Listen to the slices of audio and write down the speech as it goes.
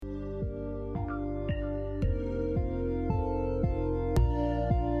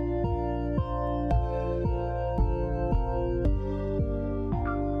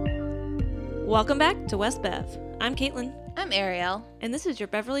Welcome back to West Bev. I'm Caitlin. I'm Ariel. And this is your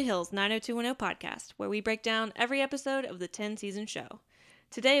Beverly Hills 90210 podcast, where we break down every episode of the 10-season show.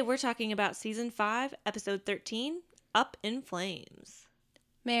 Today, we're talking about Season 5, Episode 13, Up in Flames.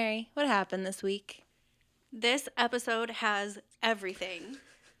 Mary, what happened this week? This episode has everything.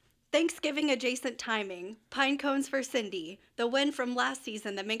 Thanksgiving-adjacent timing, pine cones for Cindy, the win from last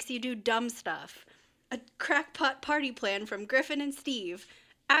season that makes you do dumb stuff, a crackpot party plan from Griffin and Steve,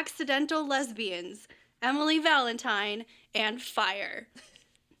 accidental lesbians, Emily Valentine, and fire.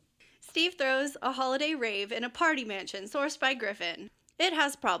 Steve throws a holiday rave in a party mansion sourced by Griffin. It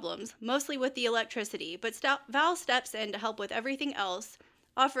has problems, mostly with the electricity, but Val steps in to help with everything else,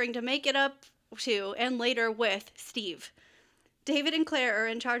 offering to make it up to and later with Steve. David and Claire are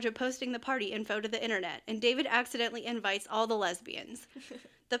in charge of posting the party info to the internet, and David accidentally invites all the lesbians.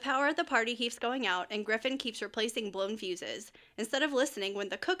 The power at the party keeps going out, and Griffin keeps replacing blown fuses. Instead of listening when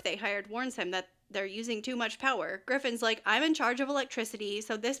the cook they hired warns him that they're using too much power, Griffin's like, I'm in charge of electricity,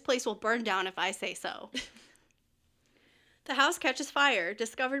 so this place will burn down if I say so. The house catches fire,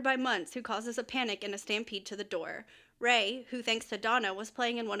 discovered by Muntz, who causes a panic and a stampede to the door. Ray, who thanks to Donna was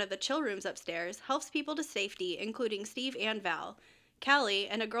playing in one of the chill rooms upstairs, helps people to safety, including Steve and Val. Callie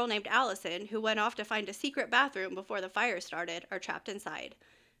and a girl named Allison, who went off to find a secret bathroom before the fire started, are trapped inside.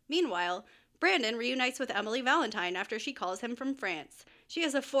 Meanwhile, Brandon reunites with Emily Valentine after she calls him from France. She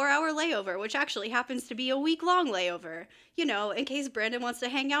has a 4-hour layover, which actually happens to be a week-long layover. You know, in case Brandon wants to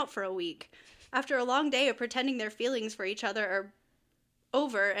hang out for a week. After a long day of pretending their feelings for each other are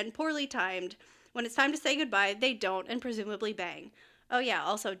over and poorly timed, when it's time to say goodbye, they don't and presumably bang. Oh yeah,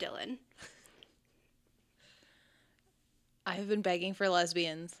 also Dylan. I've been begging for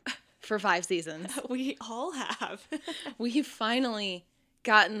lesbians for 5 seasons. We all have. We've finally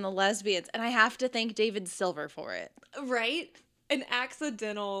gotten the lesbians, and I have to thank David Silver for it. Right? An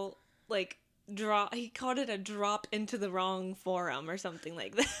accidental, drop. He called it a drop into the wrong forum or something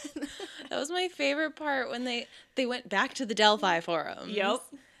like that. That was my favorite part when they went back to the Delphi forums. Yep.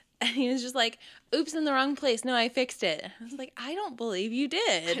 And he was just like, oops, in the wrong place. No, I fixed it. I was like, I don't believe you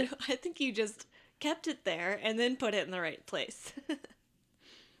did. I think you just kept it there and then put it in the right place.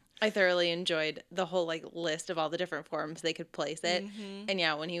 I thoroughly enjoyed the whole list of all the different forums they could place it. Mm-hmm. And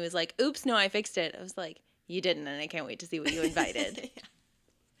yeah, when he was like, oops, no, I fixed it. I was like, you didn't, and I can't wait to see what you invited.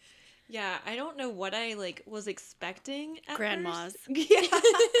 Yeah, I don't know what I was expecting at Grandmas. First. Yeah.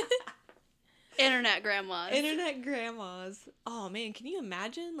 Internet grandmas. Internet grandmas. Oh man, can you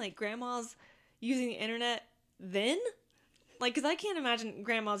imagine grandmas using the internet then? Because I can't imagine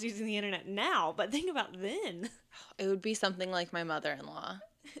grandmas using the internet now, but think about then. It would be something like my mother-in-law.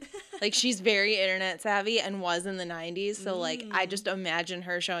 She's very internet savvy and was in the 90s, so I just imagine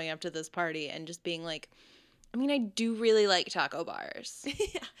her showing up to this party and just being like, I mean, I do really like taco bars.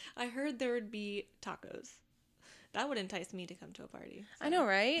 Yeah, I heard there would be tacos. That would entice me to come to a party. So. I know,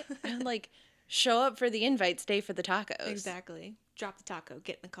 right? And show up for the invite, stay for the tacos. Exactly. Drop the taco,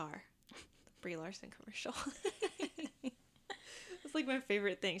 get in the car. Brie Larson commercial. It's my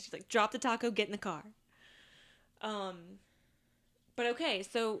favorite thing. She's like, drop the taco, get in the car. But okay,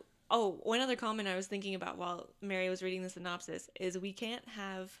 so, one other comment I was thinking about while Mary was reading the synopsis is we can't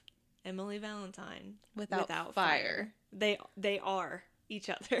have Emily Valentine without fire. They are each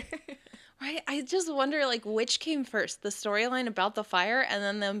other. Right? I just wonder, which came first, the storyline about the fire and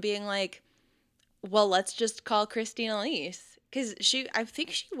then them being like, well, let's just call Christine Elise. Because I think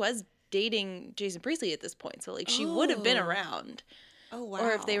she was dating Jason Priestley at this point, so, she would have been around. Oh, wow.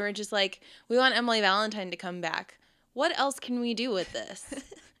 Or if they were just like, we want Emily Valentine to come back. What else can we do with this?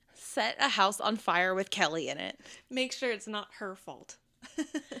 Set a house on fire with Kelly in it. Make sure it's not her fault.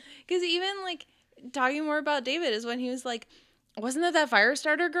 Because even, talking more about David is when he was like, wasn't that fire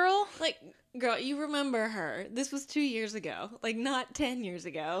starter girl? Girl, you remember her. This was 2 years ago. Not 10 years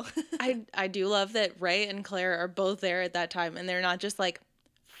ago. I do love that Ray and Claire are both there at that time, and they're not just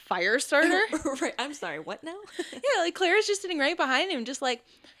fire starter. Right. I'm sorry, what now? Yeah, Claire's just sitting right behind him, just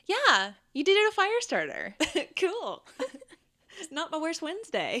yeah, you did it a fire starter. Cool. Not my worst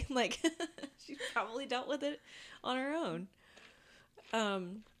Wednesday. She probably dealt with it on her own.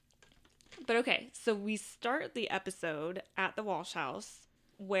 But okay, so we start the episode at the Walsh house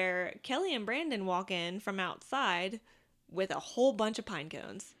where Kelly and Brandon walk in from outside with a whole bunch of pine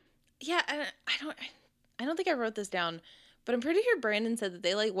cones. Yeah, I don't think I wrote this down, but I'm pretty sure Brandon said that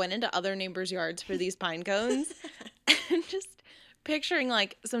they went into other neighbors' yards for these pine cones. And just picturing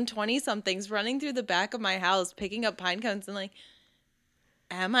some 20-somethings running through the back of my house picking up pine cones and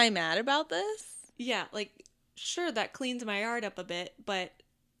am I mad about this? Yeah, sure, that cleans my yard up a bit, but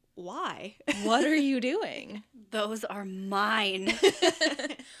why? What are you doing? Those are mine.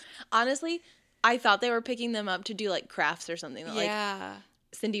 Honestly, I thought they were picking them up to do like crafts or something. That, yeah. Like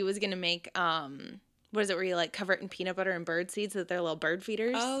Cindy was gonna make what is it where you like cover it in peanut butter and bird seeds so that they're little bird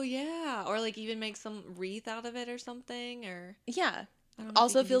feeders? Oh yeah, or like even make some wreath out of it or something, or yeah. I don't know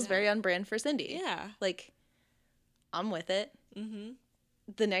Also feels very on brand for Cindy. Yeah, like I'm with it. Mm-hmm.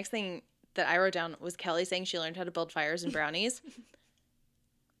 The next thing that I wrote down was Kelly saying she learned how to build fires and brownies.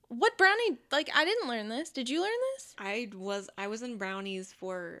 What brownie? Like I didn't learn this. Did you learn this? I was in brownies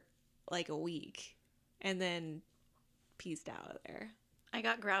for like a week, and then pieced out of there. I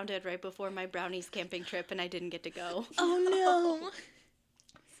got grounded right before my brownies camping trip, and I didn't get to go. Oh no,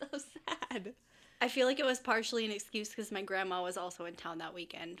 so sad. I feel like it was partially an excuse because my grandma was also in town that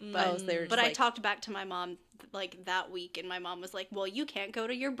weekend. But, but I talked back to my mom like that week, and my mom was like, "Well, you can't go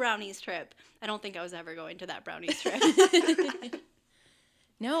to your brownies trip." I don't think I was ever going to that brownies trip.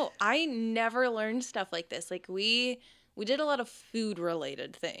 No, I never learned stuff like this. Like we did a lot of food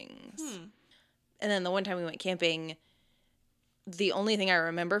related things. And then the one time we went camping, the only thing I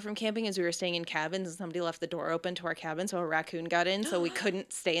remember from camping is we were staying in cabins and somebody left the door open to our cabin, so a raccoon got in, so we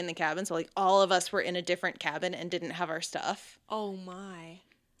couldn't stay in the cabin. So like all of us were in a different cabin and didn't have our stuff. Oh my.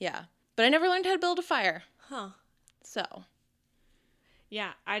 Yeah. But I never learned how to build a fire. Huh. So.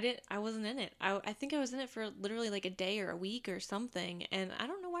 Yeah, I wasn't in it. I think I was in it for literally like a day or a week or something, and I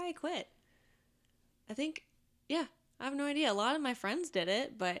don't know why I quit. I think, yeah, I have no idea. A lot of my friends did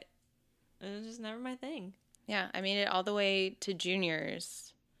it, but it was just never my thing. Yeah, I made it all the way to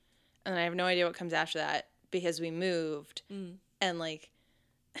juniors, and I have no idea what comes after that because we moved, and like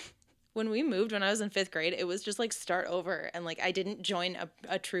when we moved when I was in 5th grade, it was just like start over, and like I didn't join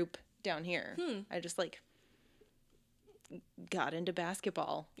a troop down here. I just like got into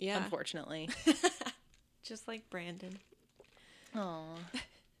basketball, unfortunately. Just like Brandon. Oh.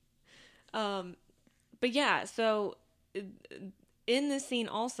 But yeah, so in this scene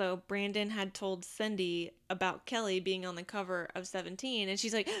also, Brandon had told Cindy about Kelly being on the cover of 17, and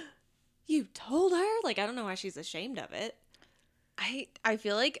she's like, "You told her?" Like, I don't know why she's ashamed of it. I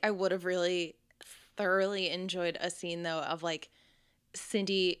feel like I would have really thoroughly enjoyed a scene though of like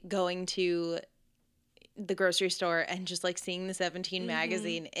Cindy going to the grocery store and just like seeing the 17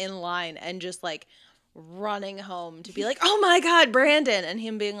 magazine in line and just like running home to be like, "Oh my God, Brandon," and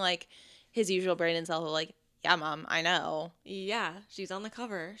him being like his usual Brandon self of like, "Yeah, Mom, I know." Yeah, she's on the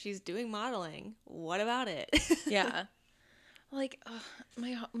cover. She's doing modeling. What about it? Yeah. Like,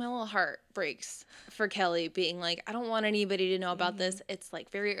 my little heart breaks for Kelly being like, "I don't want anybody to know about this. It's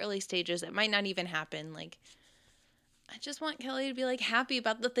like very early stages. It might not even happen." Like, I just want Kelly to be like happy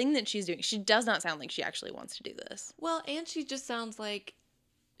about the thing that she's doing. She does not sound like she actually wants to do this. Well, and she just sounds like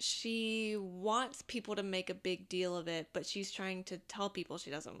she wants people to make a big deal of it, but she's trying to tell people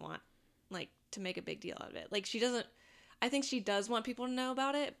she doesn't want, like, to make a big deal out of it. Like, she doesn't, I think she does want people to know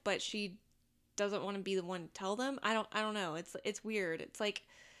about it, but she doesn't want to be the one to tell them. I don't know. It's weird. It's like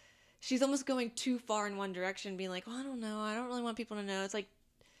she's almost going too far in one direction, being like, "Well, I don't know. I don't really want people to know." It's like,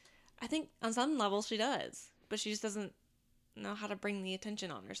 I think on some level she does, but she just doesn't know how to bring the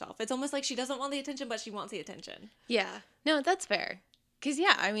attention on herself. It's almost like she doesn't want the attention, but she wants the attention. Yeah. No, that's fair. Because,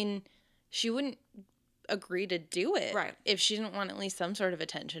 yeah, I mean, she wouldn't agree to do it if she didn't want at least some sort of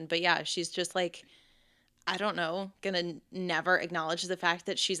attention. But, yeah, she's just like, I don't know, gonna never acknowledge the fact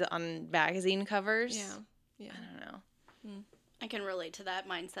that she's on magazine covers. Yeah. I don't know. I can relate to that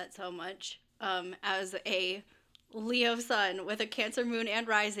mindset so much. As a Leo sun with a Cancer moon and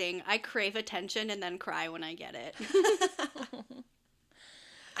rising, I crave attention and then cry when I get it.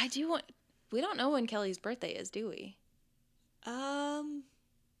 We don't know when Kelly's birthday is, do we?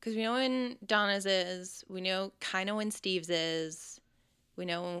 Because we know when Donna's is. We know kind of when Steve's is. We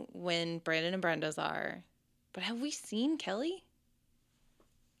know when Brandon and Brenda's are. But have we seen Kelly?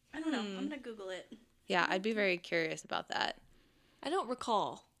 I don't know. I'm going to Google it. Yeah, I'd be very curious about that. I don't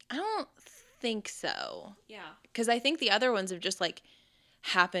recall. I don't think so. Yeah. Because I think the other ones have just, like,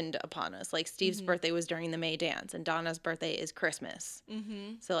 happened upon us. Like, Steve's birthday was during the May dance, and Donna's birthday is Christmas.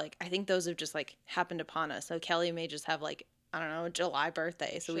 So, like, I think those have just, like, happened upon us. So Kelly may just have, like, I don't know, a July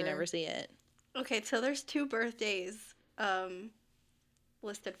birthday, so we never see it. Okay, so there's 2 birthdays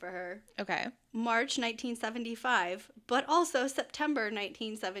listed for her. Okay. March 1975, but also September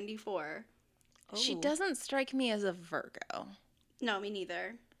 1974. Oh. She doesn't strike me as a Virgo. No, me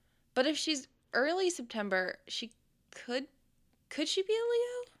neither. But if she's early September, she could she be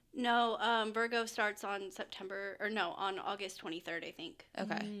a Leo? No, Virgo starts on on August 23rd, I think.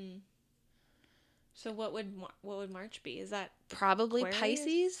 Okay. So what would March be? Is that probably Aquarius?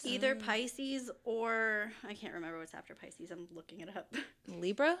 Pisces? Either Pisces or I can't remember what's after Pisces. I'm looking it up.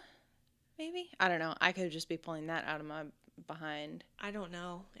 Libra? Maybe? I don't know. I could just be pulling that out of my behind? I don't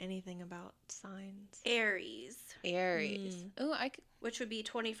know anything about signs. Aries. Oh, which would be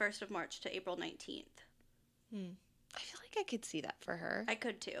 21st of March to April 19th. I feel like I could see that for her. I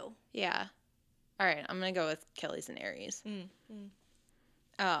could too. Yeah. All right, I'm going to go with Kelly's an Aries.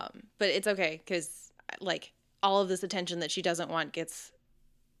 But it's okay because, like, all of this attention that she doesn't want gets,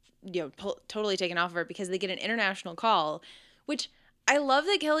 totally taken off of her because they get an international call, which I love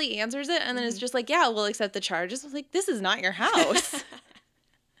that Kelly answers it and then it's just like, yeah, we'll accept the charges. I was like, this is not your house.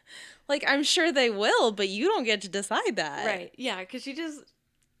 Like, I'm sure they will, but you don't get to decide that. Right. Yeah, because she just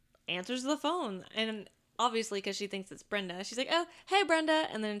answers the phone. And obviously, because she thinks it's Brenda, she's like, oh, hey, Brenda.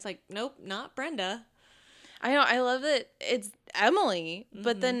 And then it's like, nope, not Brenda. I know. I love that it's Emily,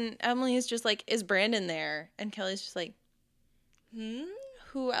 but then Emily is just like, is Brandon there? And Kelly's just like,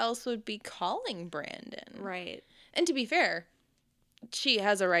 who else would be calling Brandon? Right. And to be fair, she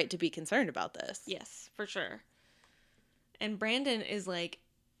has a right to be concerned about this. Yes, for sure. And Brandon is like,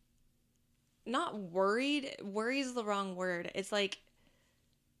 not worried. Worry's the wrong word. It's like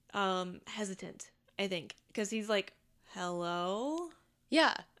hesitant, I think. Because he's like, hello?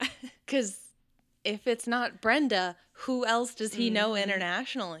 Yeah. Because if it's not Brenda, who else does he know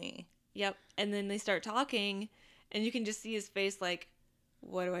internationally? Yep. And then they start talking, and you can just see his face like,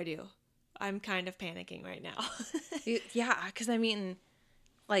 what do I do? I'm kind of panicking right now. Yeah, because I mean,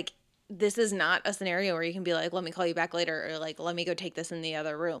 like, this is not a scenario where you can be like, let me call you back later, or like, let me go take this in the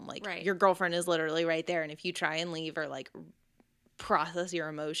other room. Like, your girlfriend is literally right there, and if you try and leave or like process your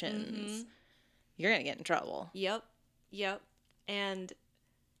emotions, you're gonna get in trouble. Yep. And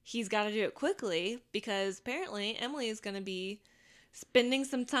he's got to do it quickly because apparently Emily is gonna be spending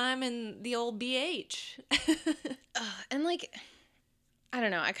some time in the old BH. And like, I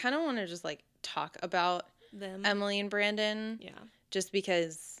don't know, I kind of want to just like talk about them, Emily and Brandon. Yeah. Just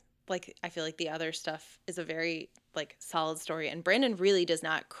because, like, I feel like the other stuff is a very, like, solid story. And Brandon really does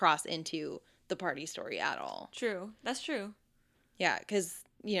not cross into the party story at all. True. That's true. Yeah, because,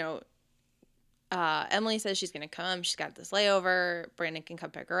 Emily says she's going to come. She's got this layover. Brandon can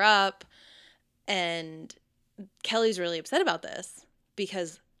come pick her up. And Kelly's really upset about this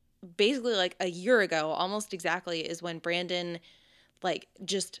because basically, like, a year ago, almost exactly, is when Brandon, like,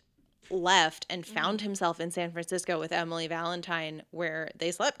 just left and found himself in San Francisco with Emily Valentine where they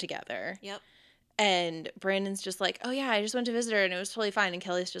slept together. Yep. And Brandon's just like, oh yeah, I just went to visit her and it was totally fine. And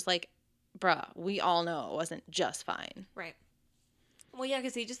Kelly's just like, bruh, we all know it wasn't just fine. Right. Well, yeah,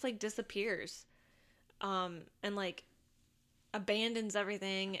 because he just like disappears and like abandons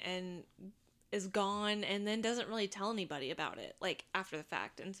everything and is gone and then doesn't really tell anybody about it like after the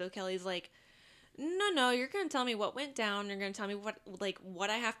fact. And so Kelly's like, no, you're going to tell me what went down. You're going to tell me what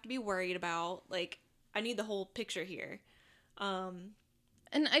I have to be worried about. Like, I need the whole picture here. And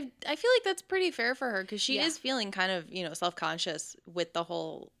I feel like that's pretty fair for her because she is feeling kind of, self-conscious with the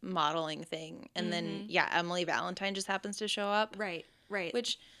whole modeling thing. And then, Emily Valentine just happens to show up. Right.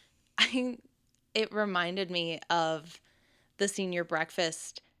 Which it reminded me of the senior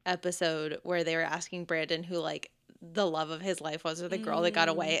breakfast episode where they were asking Brandon who, like, the love of his life was, or the girl that got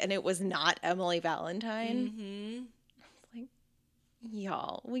away, and it was not Emily Valentine. Like,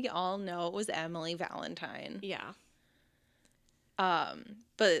 y'all, we all know it was Emily Valentine. Yeah.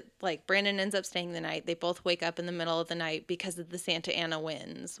 But like Brandon ends up staying the night. They both wake up in the middle of the night because of the Santa Ana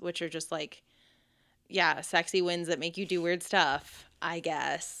winds, which are just like, sexy winds that make you do weird stuff, I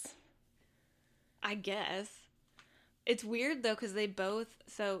guess. It's weird, though, because they both...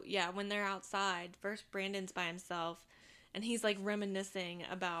 So, yeah, when they're outside, first Brandon's by himself, and he's, like, reminiscing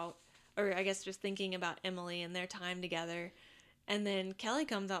about... Or, I guess, just thinking about Emily and their time together. And then Kelly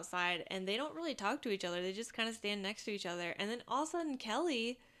comes outside, and they don't really talk to each other. They just kind of stand next to each other. And then, all of a sudden,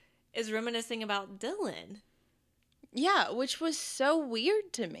 Kelly is reminiscing about Dylan. Yeah, which was so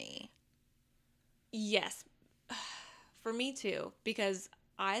weird to me. Yes. For me, too. Because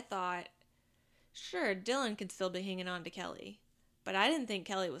I thought... Sure, Dylan could still be hanging on to Kelly. But I didn't think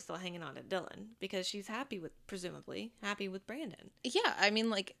Kelly was still hanging on to Dylan because she's presumably happy with Brandon. Yeah, I mean,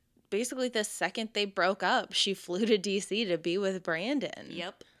 like, basically the second they broke up, she flew to DC to be with Brandon.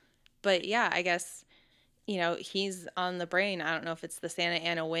 Yep. But yeah, I guess, he's on the brain. I don't know if it's the Santa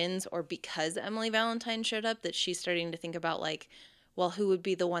Ana winds or because Emily Valentine showed up that she's starting to think about, like, well, who would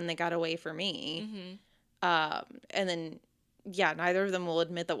be the one that got away for me? And then... Yeah, neither of them will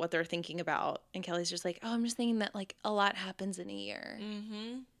admit that what they're thinking about. And Kelly's just like, oh, I'm just thinking that, like, a lot happens in a year.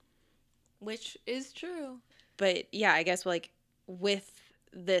 Which is true. But, yeah, I guess, like, with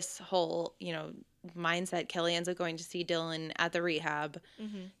this whole, mindset, Kelly ends up going to see Dylan at the rehab,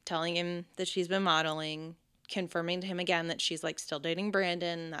 telling him that she's been modeling, confirming to him again that she's, like, still dating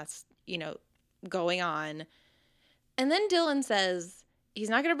Brandon. That's, going on. And then Dylan says he's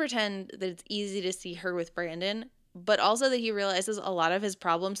not going to pretend that it's easy to see her with Brandon, but also that he realizes a lot of his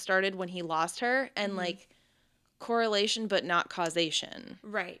problems started when he lost her, and like correlation but not causation.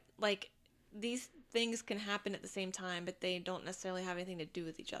 Right. Like these things can happen at the same time, but they don't necessarily have anything to do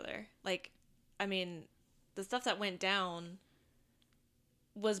with each other. Like, I mean, the stuff that went down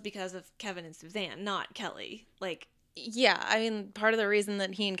was because of Kevin and Suzanne, not Kelly. Like, yeah, I mean, part of the reason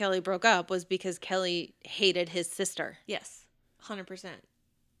that he and Kelly broke up was because Kelly hated his sister. Yes, 100%.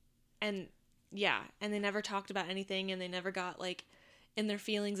 And yeah, and they never talked about anything, and they never got like in their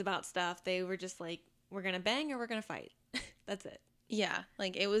feelings about stuff. They were just like, we're gonna bang or we're gonna fight. That's it. Yeah,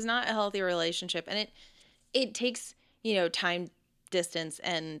 like it was not a healthy relationship, and it takes, you know, time, distance,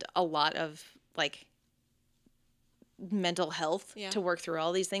 and a lot of like mental health to work through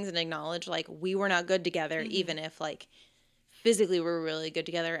all these things and acknowledge like we were not good together, even if like physically we were really good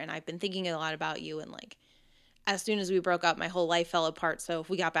together, and I've been thinking a lot about you, and like as soon as we broke up my whole life fell apart, so if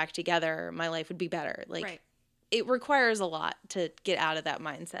we got back together my life would be better. Like it requires a lot to get out of that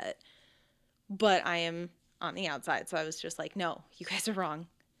mindset, but I am on the outside, so I was just like, no, you guys are wrong,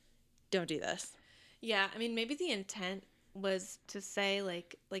 don't do this. Yeah, I mean, maybe the intent was to say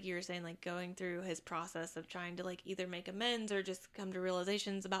like you were saying, like going through his process of trying to like either make amends or just come to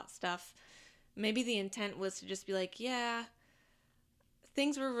realizations about stuff. Maybe the intent was to just be like, yeah,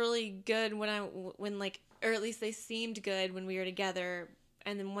 things were really good when like, or at least they seemed good when we were together,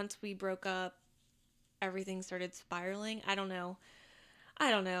 and then once we broke up everything started spiraling. I don't know,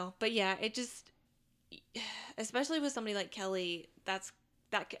 but yeah, it just, especially with somebody like Kelly, that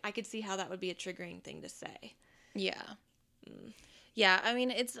I could see how that would be a triggering thing to say. Yeah. Yeah, I mean,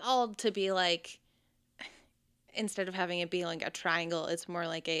 it's all to be like, instead of having it be like a triangle, it's more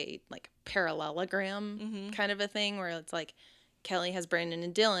like a like parallelogram kind of a thing, where it's like Kelly has Brandon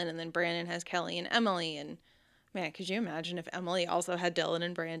and Dylan, and then Brandon has Kelly and Emily. And man, could you imagine if Emily also had Dylan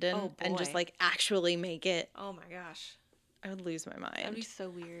and Brandon and just like actually make it? Oh my gosh. I would lose my mind. That'd be so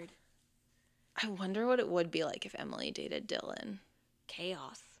weird. I wonder what it would be like if Emily dated Dylan.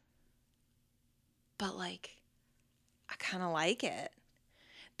 Chaos. But like, I kind of like it.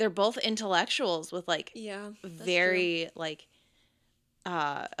 They're both intellectuals with like very true. Like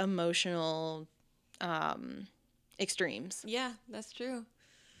emotional extremes. Yeah, that's true.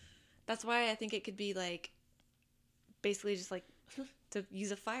 That's why I think it could be like basically just like to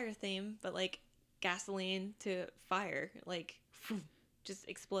use a fire theme, but like gasoline to fire, like just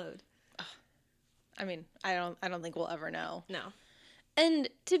explode. I mean, I don't think we'll ever know. No. And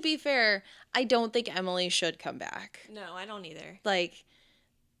to be fair, I don't think Emily should come back. No, I don't either. Like,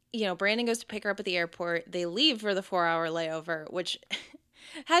 you know, Brandon goes to pick her up at the airport. They leave for the 4-hour layover, which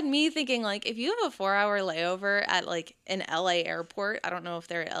had me thinking, like, if you have a 4-hour layover at, like, an LA airport, I don't know if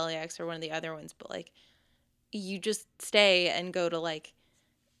they're at LAX or one of the other ones, but, like, you just stay and go to, like,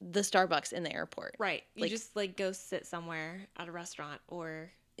 the Starbucks in the airport. Right. You like, just, like, go sit somewhere at a restaurant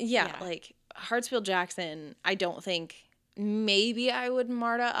or... Yeah, like, Hartsfield-Jackson, I don't think... Maybe I would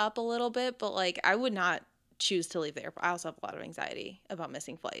MARTA up a little bit, but, like, I would not choose to leave the airport. I also have a lot of anxiety about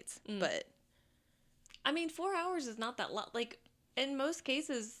missing flights, but... I mean, 4 hours is not that long. Like, in most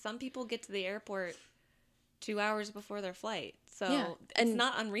cases, some people get to the airport 2 hours before their flight, so it's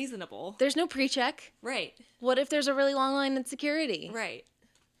not unreasonable. There's no pre-check. Right. What if there's a really long line in security? Right.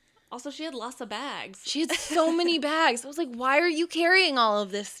 Also, she had lots of bags. She had so many bags. I was like, why are you carrying all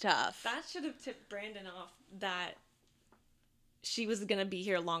of this stuff? That should have tipped Brandon off that she was going to be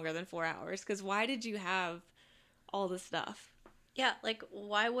here longer than 4 hours. Because why did you have all this stuff? Yeah, like,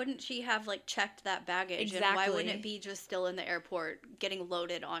 why wouldn't she have, like, checked that baggage? Exactly. And why wouldn't it be just still in the airport getting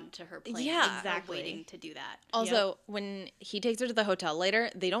loaded onto her plane? Yeah, exactly. Waiting to do that. Also, when he takes her to the hotel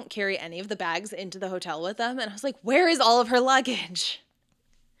later, they don't carry any of the bags into the hotel with them. And I was like, where is all of her luggage?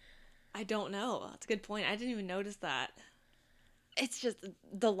 I don't know. That's a good point. I didn't even notice that. It's just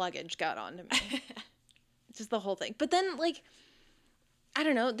the luggage got onto me. Just the whole thing. But then, like... I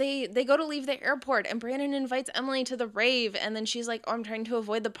don't know, they go to leave the airport, and Brandon invites Emily to the rave, and then she's like, oh, I'm trying to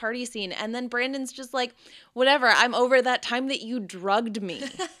avoid the party scene. And then Brandon's just like, whatever, I'm over that time that you drugged me.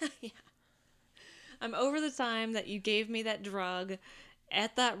 Yeah. I'm over the time that you gave me that drug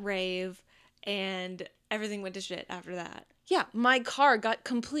at that rave, and everything went to shit after that. Yeah, my car got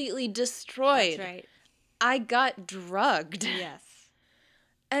completely destroyed. That's right. I got drugged. Yes.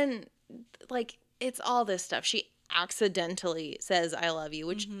 And, like, it's all this stuff. She accidentally says I love you,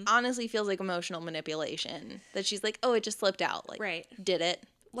 which honestly feels like emotional manipulation, that she's like, oh, it just slipped out. Like, right. Did it?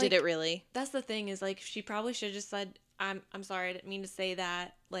 Like, did it really? That's the thing, is like, she probably should have just said, I'm sorry, I didn't mean to say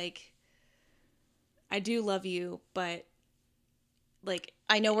that, like, I do love you, but like,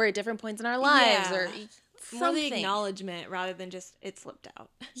 I know we're at different points in our lives, or more the acknowledgement rather than just it slipped out.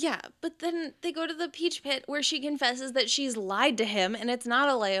 Yeah, but then they go to the Peach Pit where she confesses that she's lied to him, and it's not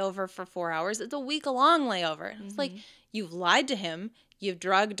a layover for 4 hours. It's a week-long layover. It's like, you've lied to him, you've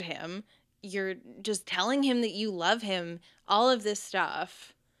drugged him, you're just telling him that you love him, all of this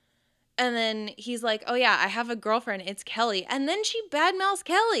stuff. And then he's like, oh yeah, I have a girlfriend, it's Kelly. And then she badmouths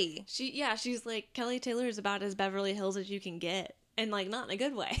Kelly. She's like, Kelly Taylor is about as Beverly Hills as you can get. And like, not in a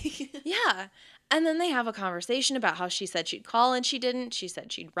good way. Yeah. And then they have a conversation about how she said she'd call and she didn't. She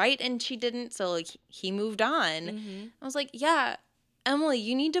said she'd write and she didn't. So, like, he moved on. I was like, yeah, Emily,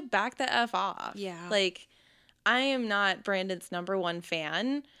 you need to back the F off. Yeah. Like, I am not Brandon's #1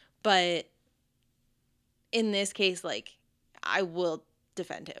 fan, but in this case, like, I will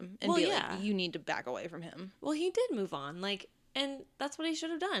defend him and like, you need to back away from him. Well, he did move on. Like, and that's what he should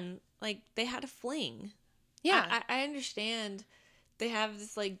have done. Like, they had a fling. Yeah. I understand they have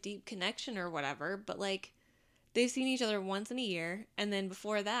this, like, deep connection or whatever, but, like, they've seen each other once in a year, and then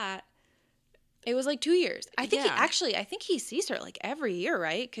before that... It was, like, 2 years. I think I think he sees her, like, every year,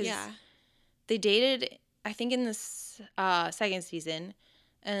 right? Because they dated, I think, in this second season,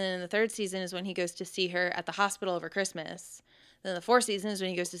 and then the third season is when he goes to see her at the hospital over Christmas. Then the fourth season is when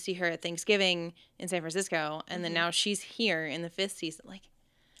he goes to see her at Thanksgiving in San Francisco, and then now she's here in the fifth season, like...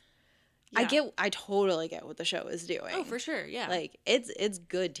 Yeah. I totally get what the show is doing. Oh, for sure, yeah. Like, it's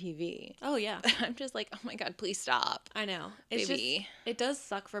good TV. Oh, yeah. I'm just like, oh my God, please stop. I know. It does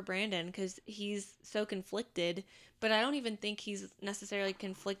suck for Brandon because he's so conflicted, but I don't even think he's necessarily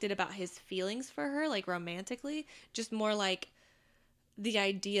conflicted about his feelings for her, like romantically, just more like the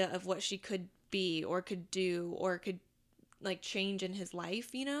idea of what she could be or could do or could like change in his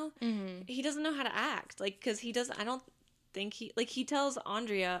life, you know? Mm-hmm. He doesn't know how to act, like, because I don't think he tells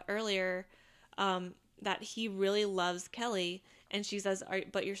Andrea earlier that he really loves Kelly, and she says,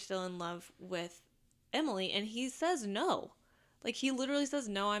 but you're still in love with Emily, and he says no. Like, he literally says,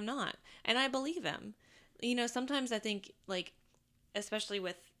 no, I'm not. And I believe him. You know, sometimes I think, like, especially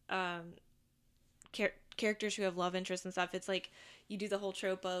with characters who have love interests and stuff, it's like you do the whole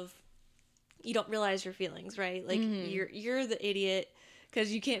trope of you don't realize your feelings, right? Like, you're the idiot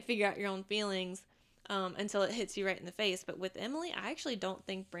because you can't figure out your own feelings until it hits you right in the face. But with Emily, I actually don't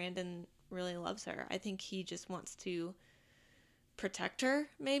think Brandon really loves her. I think he just wants to protect her,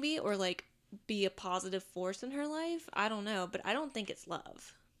 maybe, or like be a positive force in her life. I don't know, but I don't think it's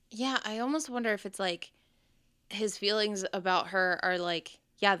love. Yeah, I almost wonder if it's like his feelings about her are like,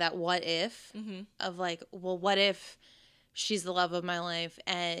 yeah, that what if of like, well, what if she's the love of my life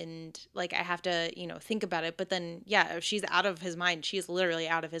and like I have to, you know, think about it. But then, yeah, if she's out of his mind, she's literally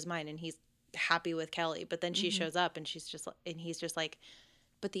out of his mind and he's happy with Kelly. But then she shows up and he's just like,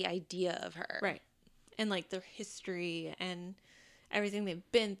 but the idea of her. Right. And like their history and everything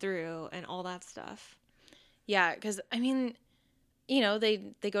they've been through and all that stuff. Yeah, because I mean, you know,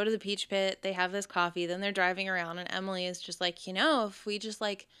 they go to the Peach Pit, they have this coffee, then they're driving around and Emily is just like, you know, if we just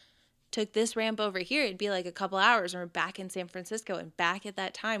like took this ramp over here, it'd be like a couple hours and we're back in San Francisco and back at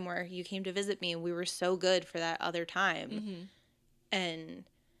that time where you came to visit me and we were so good for that other time. And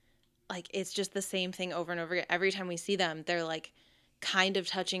like, it's just the same thing over and over again. Every time we see them, they're like kind of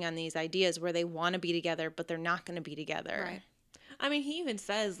touching on these ideas where they want to be together, but they're not going to be together. Right. I mean, he even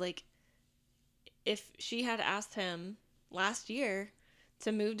says like, if she had asked him last year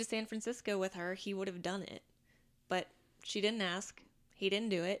to move to San Francisco with her, he would have done it. But she didn't ask. He didn't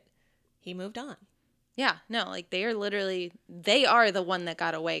do it. He moved on. Yeah, no, like they are the one that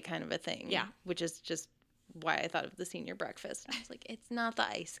got away kind of a thing. Yeah. Which is just why I thought of the senior breakfast. I was like, it's not the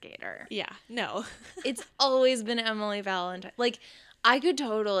ice skater. Yeah, no. It's always been Emily Valentine. Like, I could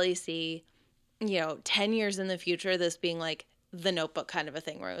totally see, 10 years in the future, this being like the Notebook kind of a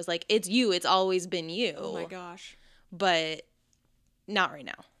thing where it was like, it's you, it's always been you. Oh my gosh. But not right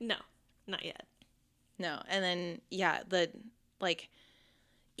now. No, not yet. No. And then, yeah,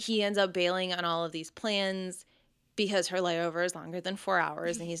 he ends up bailing on all of these plans because her layover is longer than 4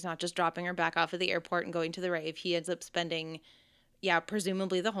 hours and he's not just dropping her back off at the airport and going to the rave. He ends up spending,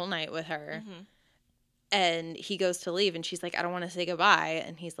 presumably the whole night with her. And he goes to leave and she's like, I don't want to say goodbye.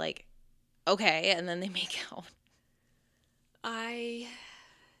 And he's like, okay. And then they make out. I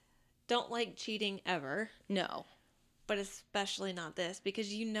don't like cheating ever. No. But especially not this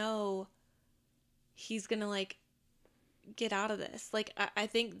because he's going to get out of this. I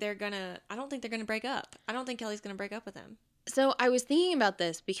think I don't think they're gonna break up. I don't think Kelly's gonna break up with him. So I was thinking about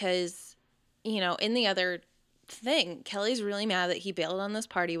this because, in the other thing, Kelly's really mad that he bailed on this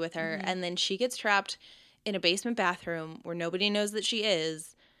party with her, and then she gets trapped in a basement bathroom where nobody knows that she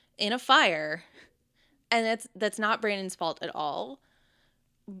is, in a fire, and that's not Brandon's fault at all,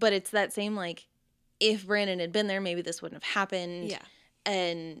 but it's that same if Brandon had been there, maybe this wouldn't have happened. Yeah.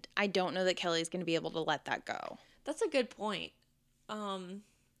 And I don't know that Kelly's going to be able to let that go. That's a good point.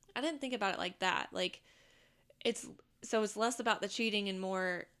 I didn't think about it like that. Like, it's less about the cheating and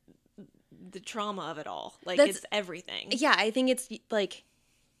more the trauma of it all. Like, it's everything. Yeah, I think it's like,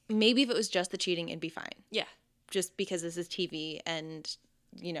 maybe if it was just the cheating, it'd be fine. Yeah. Just because this is TV and,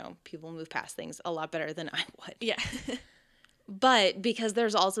 you know, people move past things a lot better than I would. Yeah. But because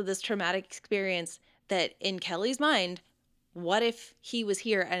there's also this traumatic experience that in Kelly's mind, what if he was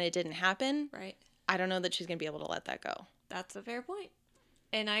here and it didn't happen? Right. I don't know that she's going to be able to let that go. That's a fair point.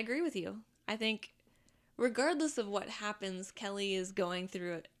 And I agree with you. I think regardless of what happens, Kelly is going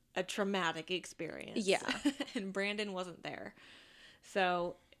through a traumatic experience. Yeah. And Brandon wasn't there.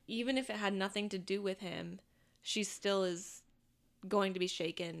 So even if it had nothing to do with him, she still is going to be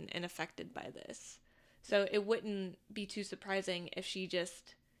shaken and affected by this. So it wouldn't be too surprising if she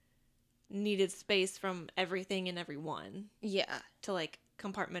just needed space from everything and everyone. Yeah. To, like,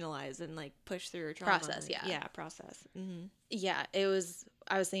 compartmentalize and, like, push through her trauma. Process, yeah. Yeah, process. Mm-hmm. Yeah, I was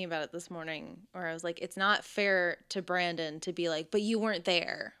thinking about it this morning where I was like, it's not fair to Brandon to be like, but you weren't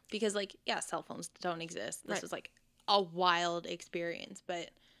there. Because, like, yeah, cell phones don't exist. This was, like, a wild experience. But,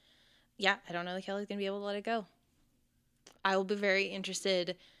 yeah, I don't know that Kelly's going to be able to let it go. I will be very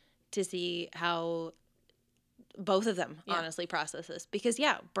interested to see how both of them honestly process this. Because,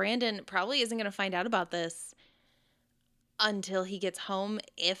 yeah, Brandon probably isn't going to find out about this until he gets home,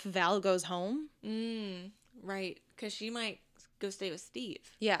 if Val goes home. Right, because she might go stay with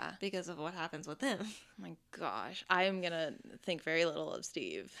Steve. Yeah. Because of what happens with him. Oh my gosh. I am going to think very little of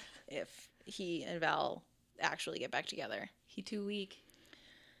Steve if he and Val actually get back together. He too weak.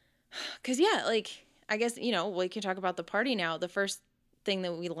 Because, yeah, like, I guess, you know, we can talk about the party now. The first thing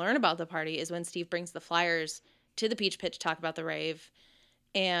that we learn about the party is when Steve brings the flyers to the Peach Pit to talk about the rave.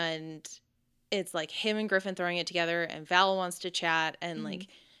 And it's like him and Griffin throwing it together, and Val wants to chat, and like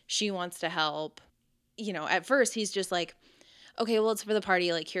she wants to help. You know, at first he's just like, okay, well, it's for the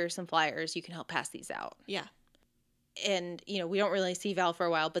party. Like, here are some flyers. You can help pass these out. Yeah. And, you know, we don't really see Val for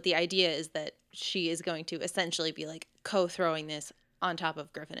a while, but the idea is that she is going to essentially be like co-throwing this on top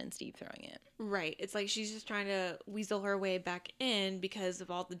of Griffin and Steve throwing it. Right. It's like she's just trying to weasel her way back in because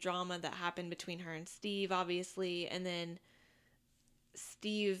of all the drama that happened between her and Steve, obviously. And then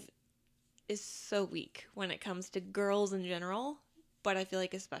Steve is so weak when it comes to girls in general, but I feel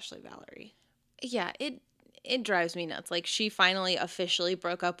like especially Valerie. Yeah, it drives me nuts. Like, she finally officially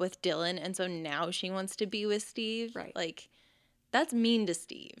broke up with Dylan, and so now she wants to be with Steve. Right. Like, that's mean to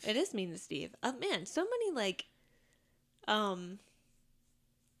Steve. It is mean to Steve. Man, so many, like,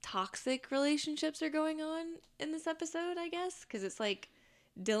 toxic relationships are going on in this episode, I guess, because it's like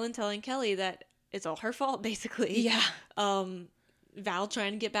Dylan telling Kelly that it's all her fault, basically. Yeah. Val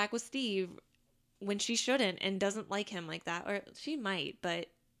trying to get back with Steve when she shouldn't and doesn't like him like that. Or she might, but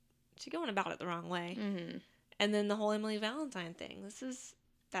she's going about it the wrong way. Mm-hmm. And then the whole Emily Valentine thing.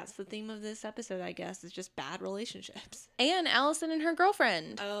 That's the theme of this episode, I guess, is just bad relationships. And Allison and her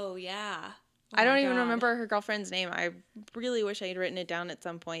girlfriend. Oh, yeah. I don't even remember her girlfriend's name. I really wish I had written it down at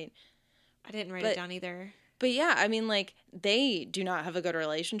some point. I didn't write it down either. But yeah, I mean, like, they do not have a good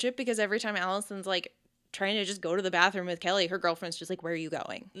relationship because every time Allison's, like, trying to just go to the bathroom with Kelly, her girlfriend's just like, where are you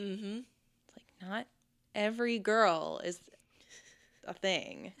going? Mm-hmm. It's like, not every girl is a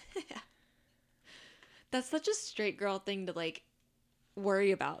thing. Yeah. That's such a straight girl thing to, like,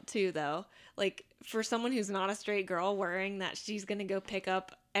 worry about, too, though. Like, for someone who's not a straight girl, worrying that she's going to go pick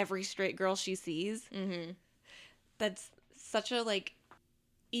up every straight girl she sees. Mm-hmm. That's such a, like,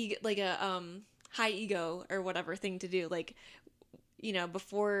 high ego or whatever thing to do. Like, you know,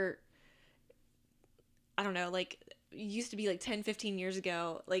 before, I don't know, like, it used to be like 10, 15 years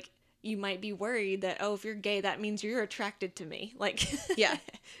ago, like, you might be worried that, oh, if you're gay, that means you're attracted to me. Like, yeah,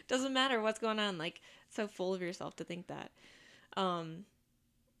 doesn't matter what's going on. Like, so full of yourself to think that.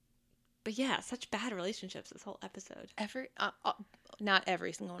 But yeah, such bad relationships this whole episode. Not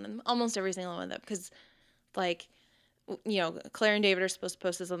every single one of them, almost every single one of them. Because, like, you know, Claire and David are supposed to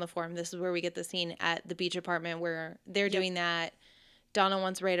post this on the forum. This is where we get the scene at the beach apartment where they're doing that. Donna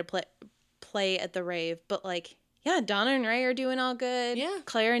wants Ray to play at the rave, but, like, yeah, Donna and Ray are doing all good. Yeah.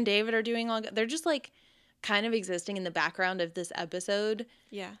 Claire and David are doing all good. They're just, like, kind of existing in the background of this episode.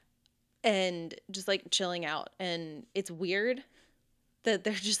 Yeah. And just, like, chilling out. And it's weird that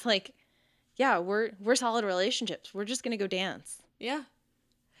they're just, like, yeah, we're solid relationships. We're just going to go dance. Yeah.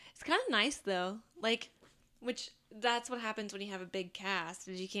 It's kind of nice, though. Like, which that's what happens when you have a big cast,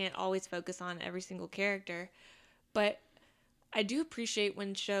 is you can't always focus on every single character. But I do appreciate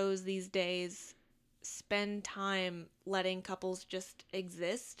when shows these days spend time letting couples just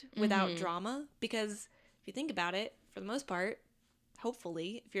exist without drama, because if you think about it, for the most part,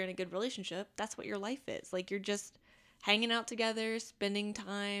 hopefully, if you're in a good relationship, that's what your life is. Like, you're just hanging out together, spending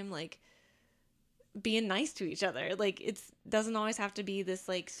time, like, being nice to each other. Like, it doesn't always have to be this,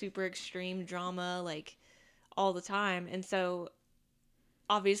 like, super extreme drama, like, all the time. And so,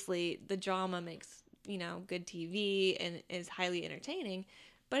 obviously, the drama makes, you know, good TV and is highly entertaining.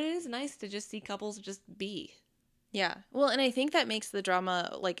 But it is nice to just see couples just be. Yeah. Well, and I think that makes the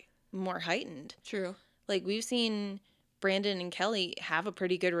drama, like, more heightened. True. Like, we've seen Brandon and Kelly have a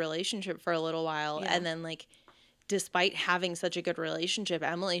pretty good relationship for a little while. Yeah. And then, like, despite having such a good relationship,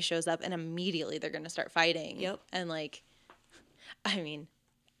 Emily shows up and immediately they're going to start fighting. Yep. And, like, I mean,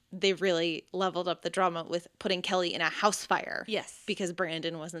 they really leveled up the drama with putting Kelly in a house fire. Yes. Because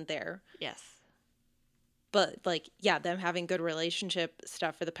Brandon wasn't there. Yes. But, like, yeah, them having good relationship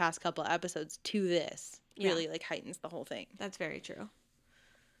stuff for the past couple of episodes to this really, like, heightens the whole thing. That's very true.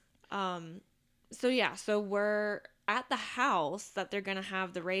 So, yeah. So, we're at the house that they're going to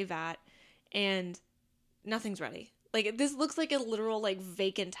have the rave at, and nothing's ready. Like, this looks like a literal, like,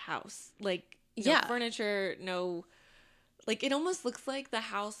 vacant house. Like, no furniture, no... Like, it almost looks like the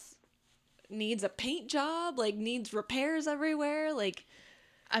house needs a paint job, like, needs repairs everywhere, like...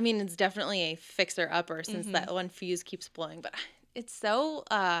 I mean, it's definitely a fixer-upper since that one fuse keeps blowing. But it's so,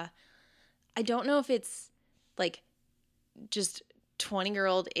 I don't know if it's, like, just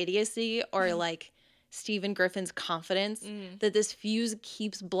 20-year-old idiocy or, like, Stephen Griffin's confidence that this fuse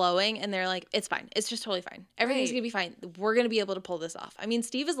keeps blowing. And they're like, it's fine. It's just totally fine. Everything's going to be fine. We're going to be able to pull this off. I mean,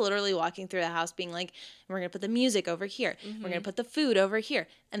 Steve is literally walking through the house being like, we're going to put the music over here. We're going to put the food over here.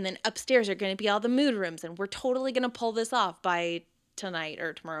 And then upstairs are going to be all the mood rooms. And we're totally going to pull this off by tonight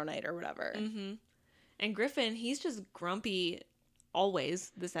or tomorrow night or whatever. And Griffin, he's just grumpy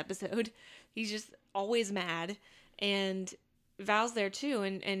always this episode. He's just always mad. And Val's there too.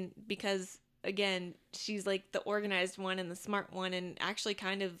 And because, again, she's like the organized one and the smart one and actually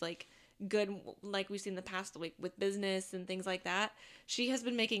kind of like good, like we've seen the past week with business and things like that. She has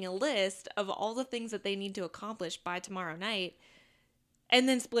been making a list of all the things that they need to accomplish by tomorrow night and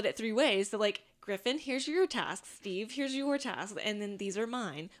then split it 3 ways. So, like, Griffin, here's your task. Steve, here's your task. And then these are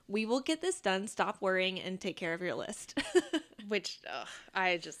mine. We will get this done. Stop worrying and take care of your list. Which,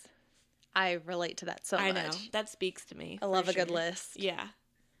 I relate to that so much. I know. That speaks to me. I love a good list. Yeah.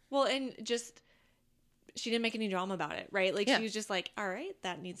 Well, and just, she didn't make any drama about it, right? Like, she was just like, all right,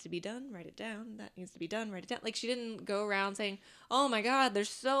 that needs to be done. Write it down. That needs to be done. Write it down. Like, she didn't go around saying, oh my God, there's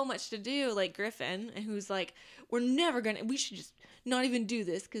so much to do. Like Griffin, who's like, we should just not even do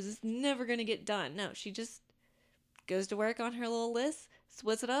this because it's never going to get done. No, she just goes to work on her little list,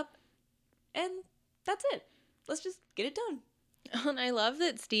 splits it up, and that's it. Let's just get it done. And I love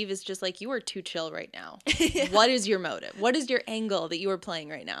that Steve is just like, you are too chill right now. What is your motive? What is your angle that you are playing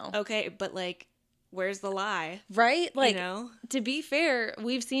right now? Okay, but like, where's the lie? Right? Like, you know? To be fair,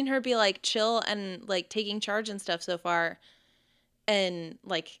 we've seen her be like chill and like taking charge and stuff so far and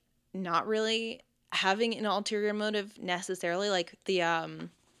like not really having an ulterior motive necessarily. Like the,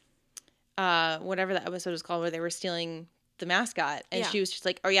 whatever that episode was called where they were stealing the mascot and she was just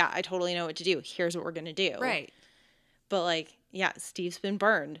like, oh yeah, I totally know what to do. Here's what we're going to do. Right. But like, yeah, Steve's been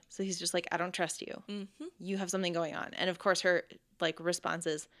burned. So he's just like, I don't trust you. You have something going on. And of course her like response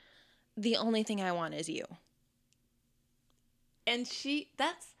is, the only thing I want is you. And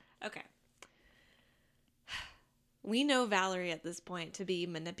that's, okay. We know Valerie at this point to be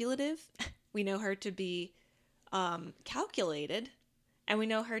manipulative. We know her to be calculated. And we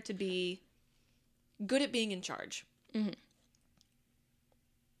know her to be good at being in charge.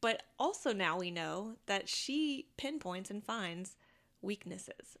 But also now we know that she pinpoints and finds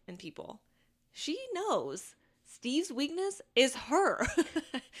weaknesses in people. She knows Steve's weakness is her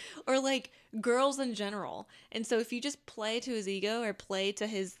or like girls in general. And so if you just play to his ego or play to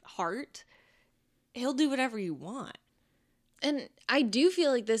his heart, he'll do whatever you want. And I do feel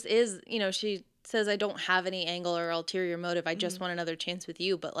like this is, you know, she says, I don't have any angle or ulterior motive. I just want another chance with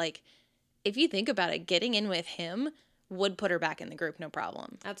you. But like, if you think about it, getting in with him would put her back in the group. No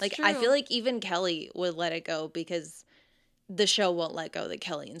problem. That's like, true. I feel like even Kelly would let it go because the show won't let go that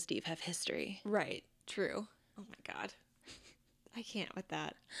Kelly and Steve have history. Right. True. Oh my God. I can't with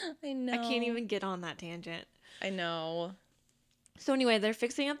that. I know. I can't even get on that tangent. I know. So anyway, they're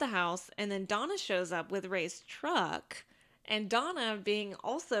fixing up the house and then Donna shows up with Ray's truck. And Donna, being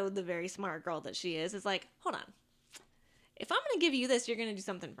also the very smart girl that she is like, hold on. If I'm going to give you this, you're going to do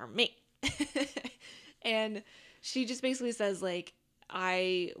something for me. And she just basically says like,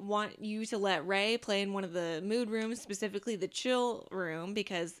 I want you to let Ray play in one of the mood rooms, specifically the chill room,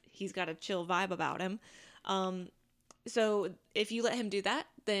 because he's got a chill vibe about him. So if you let him do that,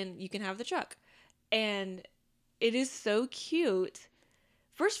 then you can have the truck. And it is so cute.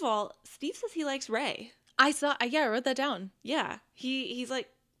 First of all, Steve says he likes Ray. I wrote that down. Yeah. He's like,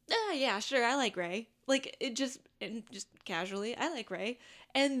 yeah, sure, I like Ray. Like, just casually, I like Ray.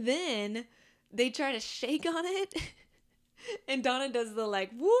 And then they try to shake on it. And Donna does the,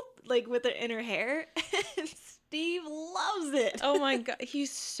 like, whoop, like, with her in her hair. And Steve loves it. Oh, my God.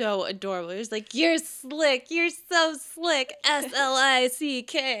 He's so adorable. He's like, you're slick. You're so slick.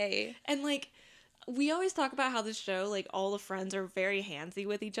 SLICK. And, like, we always talk about how this show, like, all the friends are very handsy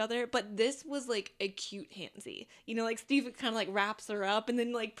with each other. But this was, like, a cute handsy. You know, like, Steve kind of, like, wraps her up and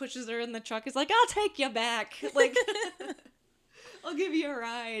then, like, pushes her in the truck. He's like, I'll take you back. Like, I'll give you a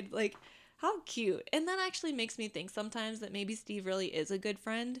ride. Like, how cute. And that actually makes me think sometimes that maybe Steve really is a good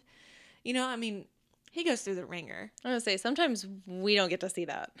friend. You know, I mean, he goes through the ringer. I was going to say, sometimes we don't get to see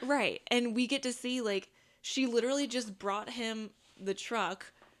that. Right. And we get to see, like, she literally just brought him the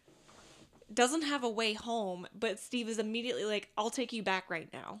truck, doesn't have a way home, but Steve is immediately like, I'll take you back right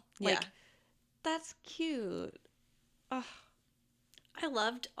now. Like, that's cute. Ugh. I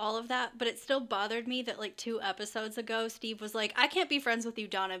loved all of that, but it still bothered me that, like, 2 episodes ago, Steve was like, I can't be friends with you,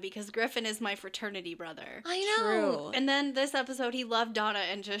 Donna, because Griffin is my fraternity brother. I know. True. And then this episode, he loved Donna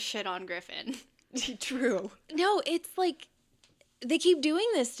and just shit on Griffin. True. No, it's like, they keep doing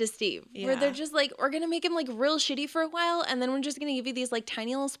this to Steve, where they're Yeah. just like, we're going to make him, like, real shitty for a while, and then we're just going to give you these, like,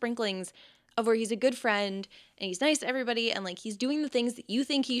 tiny little sprinklings of where he's a good friend, and he's nice to everybody, and, like, he's doing the things that you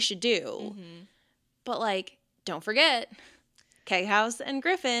think he should do. Mm-hmm. But, like, don't forget K-House and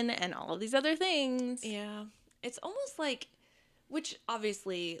Griffin and all of these other things. Yeah. It's almost like, which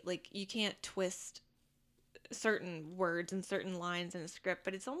obviously, like, you can't twist certain words and certain lines in a script,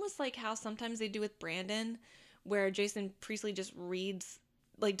 but it's almost like how sometimes they do with Brandon, where Jason Priestley just reads,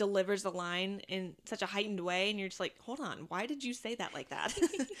 like, delivers a line in such a heightened way, and you're just like, hold on, why did you say that like that?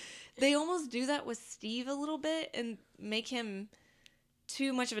 They almost do that with Steve a little bit and make him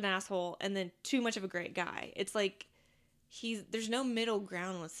too much of an asshole and then too much of a great guy. It's like there's no middle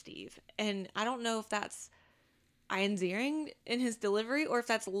ground with Steve, and I don't know if that's Ian Ziering in his delivery or if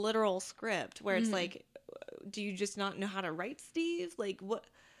that's literal script where it's like, do you just not know how to write Steve? Like, what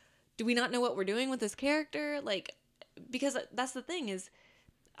do we not know what we're doing with this character? Like, because that's the thing is,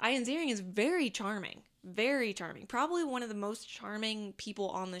 Ian Ziering is very charming, probably one of the most charming people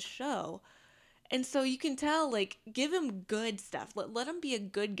on the show. And so you can tell, like, give him good stuff. Let him be a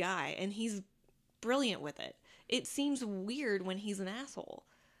good guy, and he's brilliant with it. It seems weird when he's an asshole.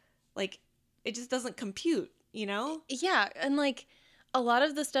 Like, it just doesn't compute, you know? Yeah, and, like, a lot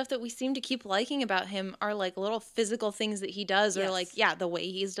of the stuff that we seem to keep liking about him are, like, little physical things that he does, or, like, the way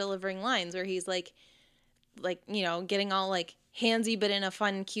he's delivering lines, where he's, like, you know, getting all, like, handsy but in a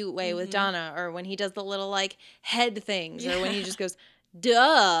fun, cute way with Donna, or when he does the little, like, head things, or when he just goes,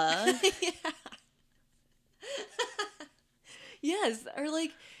 duh. Yes, or,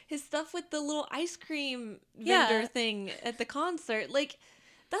 like, his stuff with the little ice cream vendor thing at the concert. Like,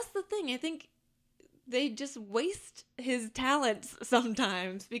 that's the thing. I think they just waste his talents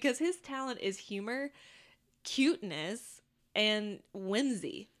sometimes, because his talent is humor, cuteness, and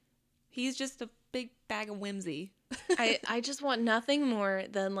whimsy. He's just a big bag of whimsy. I just want nothing more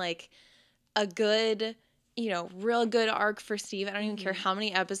than, like, a good, you know, real good arc for Steve. I don't even care how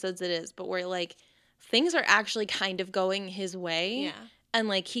many episodes it is, but where, like, things are actually kind of going his way. Yeah. And,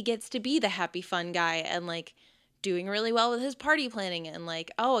 like, he gets to be the happy, fun guy and, like, doing really well with his party planning and,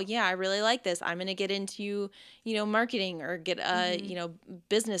 like, oh, yeah, I really like this. I'm going to get into, you know, marketing or get a, you know,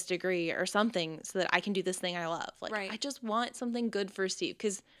 business degree or something so that I can do this thing I love. Like, I just want something good for Steve,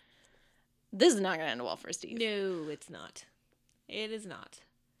 because this is not going to end well for Steve. No, it's not. It is not.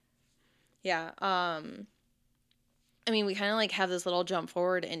 Yeah. I mean, we kind of, like, have this little jump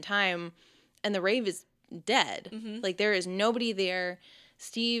forward in time, and the rave is dead. Like, there is nobody there.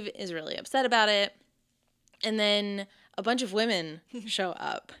 Steve is really upset about it. And then a bunch of women show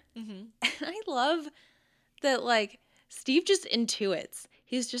up. And I love that, like, Steve just intuits.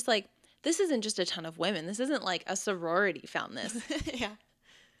 He's just like, this isn't just a ton of women. This isn't like a sorority found this. Yeah.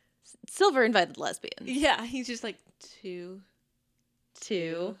 Silver invited lesbians. Yeah, he's just like, two.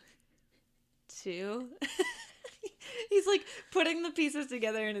 He's like putting the pieces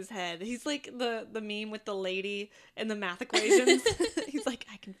together in his head. He's like the meme with the lady and the math equations. He's like,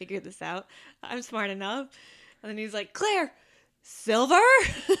 I can figure this out. I'm smart enough. And then he's like, Claire, Silver?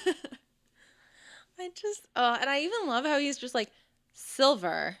 And I even love how he's just like,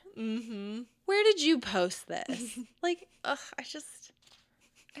 Silver, where did you post this? Like, I just,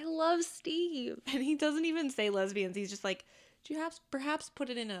 I love Steve. And he doesn't even say lesbians. He's just like, do you have perhaps put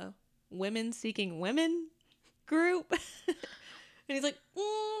it in a women seeking women group? And he's like,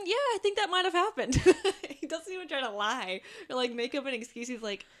 yeah, I think that might have happened. He doesn't even try to lie or like make up an excuse. He's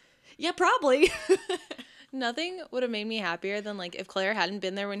like, yeah, probably. Nothing would have made me happier than like if Claire hadn't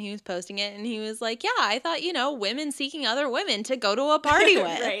been there when he was posting it and he was like, yeah, I thought, you know, women seeking other women to go to a party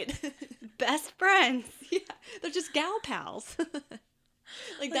with. Right. Best friends. Yeah. They're just gal pals.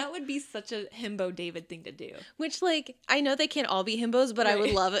 Like that would be such a himbo David thing to do. Which, like, I know they can't all be himbos, but Right. I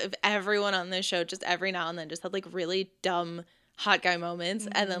would love it if everyone on this show just every now and then just had like really dumb hot guy moments,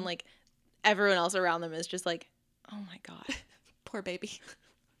 and then like everyone else around them is just like, oh my god, Poor baby.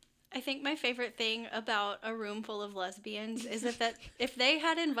 I think my favorite thing about a room full of lesbians is that if they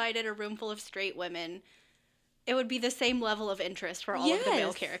had invited a room full of straight women, it would be the same level of interest for all of the male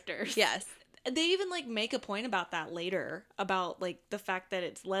Yes. characters. yes, They even like make a point about that later, about like the fact that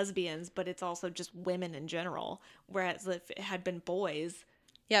it's lesbians, but it's also just women in general. Whereas if it had been boys,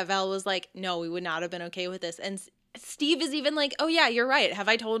 yeah. Val was like, no, we would not have been okay with this, and Steve is even like, oh yeah, you're right. Have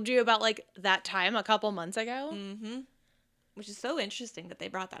I told you about like that time a couple months ago? which is so interesting that they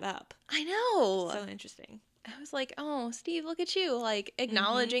brought that up. I know. So interesting. I was like, oh, Steve, look at you, like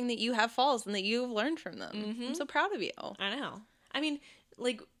acknowledging that you have faults and that you've learned from them. I'm so proud of you. I know. I mean,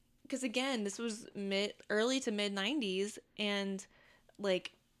 like, because again, this was early to mid 90s, and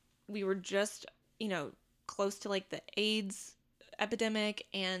like we were just, you know, close to like the AIDS epidemic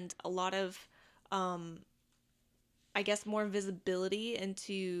and a lot of, I guess, more visibility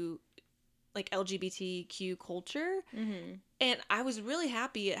into like LGBTQ culture. And I was really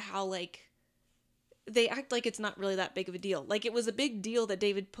happy at how like they act like it's not really that big of a deal. Like it was a big deal that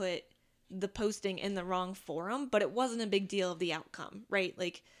David put the posting in the wrong forum, but it wasn't a big deal of the outcome, right?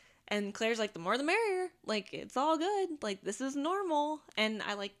 Like, and Claire's like, the more the merrier. Like, it's all good. Like, this is normal. And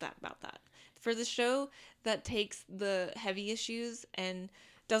I like that about that. For the show that takes the heavy issues and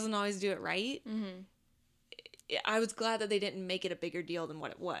doesn't always do it right, I was glad that they didn't make it a bigger deal than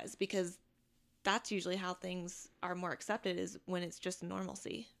what it was, because that's usually how things are more accepted, is when it's just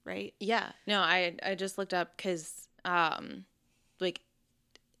normalcy, right? Yeah. No, I just looked up because, like,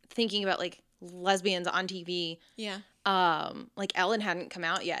 thinking about, like, lesbians on TV. Yeah. Like, Ellen hadn't come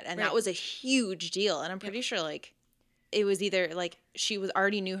out yet, and Right. that was a huge deal. And I'm pretty sure, like, it was either, like, she was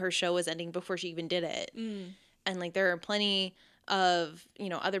already knew her show was ending before she even did it. And, like, there are plenty of, you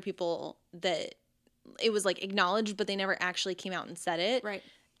know, other people that it was, like, acknowledged, but they never actually came out and said it. Right.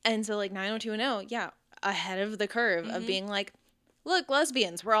 And so, like, 90210, yeah, ahead of the curve of being like, look,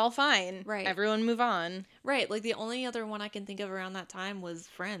 lesbians, we're all fine. Right. Everyone move on. Right. Like, the only other one I can think of around that time was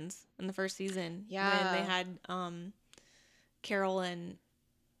Friends in the first season. Yeah. When they had Carol and...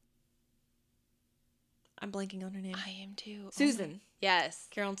 I'm blanking on her name. I am too. Susan. Yes.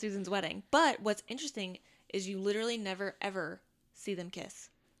 Carol and Susan's wedding. But what's interesting is you literally never, ever see them kiss.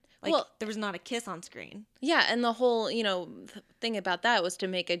 Like, Well- there was not a kiss on screen. Yeah, and the whole, you know, thing about that was to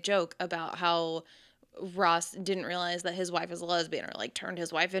make a joke about how Ross didn't realize that his wife is a lesbian, or like turned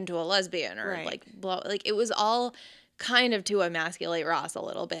his wife into a lesbian, or Right. like blah, like it was all kind of to emasculate Ross a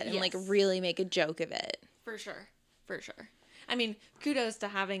little bit and like Yes. really make a joke of it. For sure. For sure. I mean, kudos to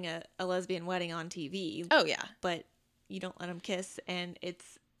having a lesbian wedding on TV. Oh yeah. But you don't let them kiss, and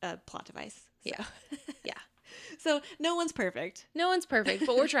it's a plot device. So. Yeah. Yeah. So no one's perfect. No one's perfect,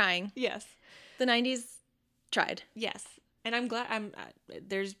 but we're trying. Yes. The 90s tried. Yes. And I'm glad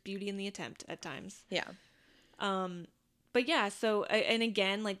there's beauty in the attempt at times. Yeah. But yeah, so, and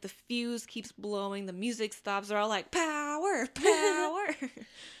again, like the fuse keeps blowing, the music stops, they're all like, power, power.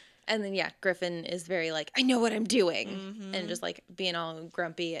 And then, yeah, Griffin is very like, I know what I'm doing. And just like being all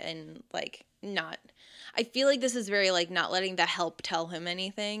grumpy and like not. I feel like this is very like not letting the help tell him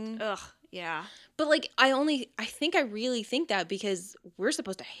anything. Ugh, yeah. But like, I think I really think that because we're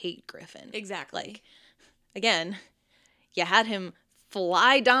supposed to hate Griffin. Exactly. Like, again, you had him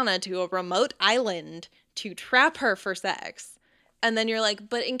fly Donna to a remote island to trap her for sex. And then you're like,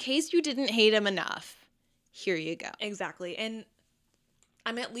 but in case you didn't hate him enough, here you go. Exactly. And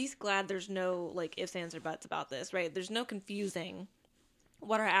I'm at least glad there's no like ifs, ands, or buts about this, right? There's no confusing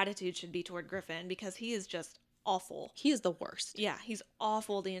what our attitude should be toward Griffin, because he is just awful. He is the worst. Yeah, he's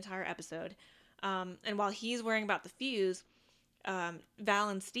awful the entire episode. And while he's worrying about the fuse, Val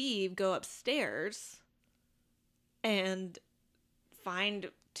and Steve go upstairs and find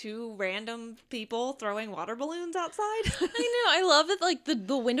two random people throwing water balloons outside. I know. I love that, like,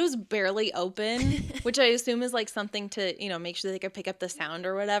 the window's barely open, which I assume is, like, something to, you know, make sure they can pick up the sound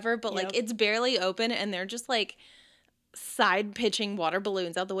or whatever. But, like, Yep. it's barely open, and they're just, like, side pitching water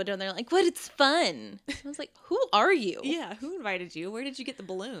balloons out the window, and they're like, "What? It's fun." I was like, "Who are you?" Yeah, who invited you? Where did you get the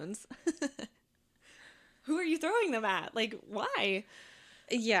balloons? Who are you throwing them at? Like, why?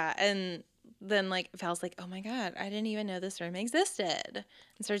 Yeah, and then like Val's like, "Oh my God, I didn't even know this room existed,"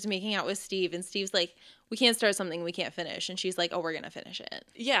 and starts making out with Steve, and Steve's like, "We can't start something we can't finish," and she's like, "Oh, we're gonna finish it."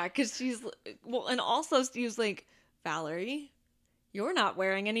 Yeah, because and also Steve's like, Valerie, you're not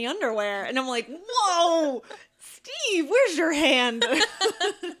wearing any underwear. And I'm like, whoa, Steve, where's your hand?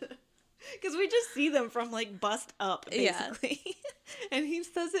 Because we just see them from like bust up, basically. Yeah. And he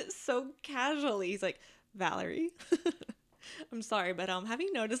says it so casually. He's like, Valerie, I'm sorry, but have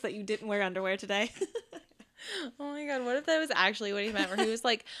you noticed that you didn't wear underwear today? Oh my God, what if that was actually what he meant? Where he was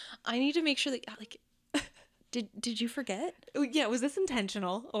like, I need to make sure that, like, did you forget? Yeah, was this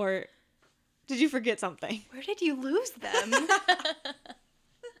intentional, or did you forget something? Where did you lose them?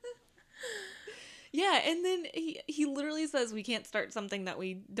 Yeah, and then he literally says we can't start something that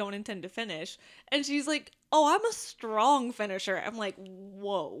we don't intend to finish. And she's like, oh, I'm a strong finisher. I'm like,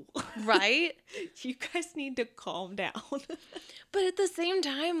 whoa. Right? You guys need to calm down. But at the same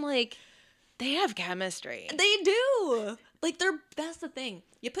time, like, they have chemistry. They do. Like, that's the thing.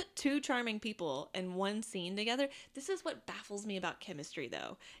 You put two charming people in one scene together. This is what baffles me about chemistry,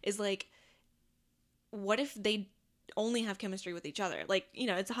 though, is like, what if they only have chemistry with each other? Like, you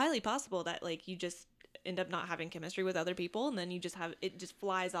know, it's highly possible that like you just end up not having chemistry with other people, and then you just have it just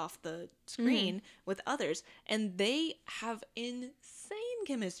flies off the screen with others, and they have insane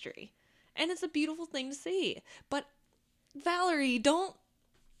chemistry, and it's a beautiful thing to see. But Valerie, don't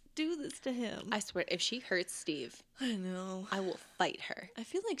do this to him. I swear, if she hurts Steve, I know, I will fight her. I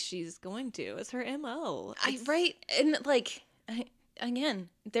feel like she's going to. It's her MO. Right, and like again,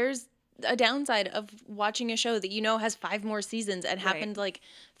 there's a downside of watching a show that you know has 5 more seasons and happened like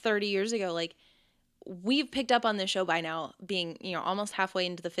 30 years ago. Like, we've picked up on this show by now, being, you know, almost halfway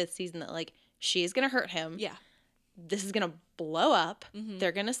into the 5th season, that like she is gonna hurt him. Yeah, this is gonna blow up.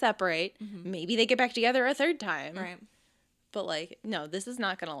 They're gonna separate. Maybe they get back together a 3rd time. right. But like, no, this is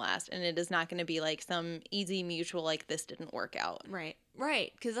not gonna last, and it is not gonna be like some easy mutual like this didn't work out.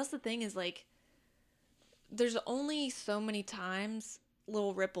 Right, because that's the thing, is like there's only so many times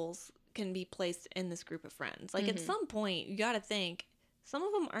little ripples can be placed in this group of friends. Like, at some point, you got to think some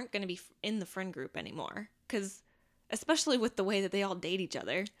of them aren't going to be in the friend group anymore, because especially with the way that they all date each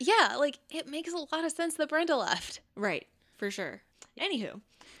other. Yeah, like, it makes a lot of sense that Brenda left. Right, for sure. Anywho,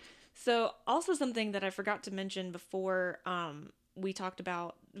 so also something that I forgot to mention before we talked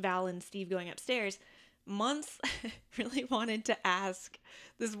about Val and Steve going upstairs, Months really wanted to ask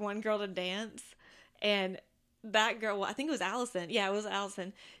this one girl to dance, and that girl, well, I think it was Allison. Yeah, it was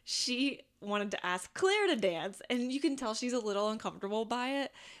Allison. She wanted to ask Claire to dance, and you can tell she's a little uncomfortable by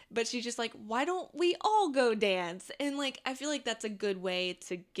it, but she's just like, why don't we all go dance? And like, I feel like that's a good way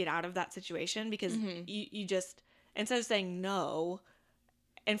to get out of that situation, because you just, instead of saying no,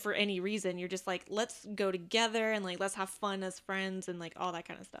 and for any reason, you're just like, let's go together and like, let's have fun as friends and like all that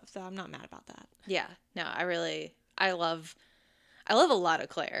kind of stuff. So I'm not mad about that. Yeah, no, I love a lot of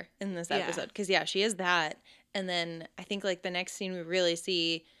Claire in this episode, because she is that. And then I think like the next scene we really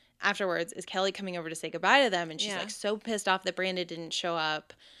see afterwards is Kelly coming over to say goodbye to them, and she's like so pissed off that Brandon didn't show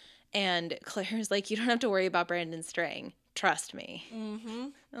up, and Claire's like, you don't have to worry about Brandon straying, trust me.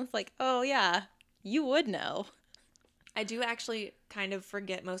 I was like, oh yeah, you would know. I do actually kind of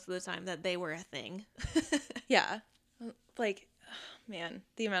forget most of the time that they were a thing. Yeah, like, oh, man,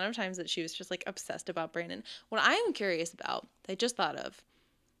 the amount of times that she was just like obsessed about Brandon. What I am curious about, I just thought of,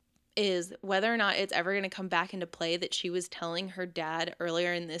 is whether or not it's ever going to come back into play that she was telling her dad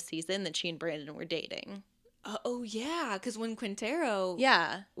earlier in this season that she and Brandon were dating. Oh, yeah, because when Quintero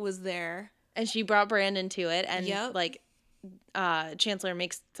was there. And she brought Brandon to it, and like, Chancellor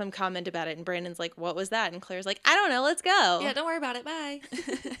makes some comment about it, and Brandon's like, what was that? And Claire's like, I don't know, let's go. Yeah, don't worry about it, bye.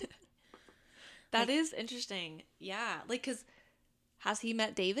 That is interesting. Yeah, like, because has he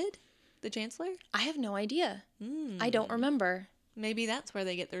met David, the Chancellor? I have no idea. I don't remember. Maybe that's where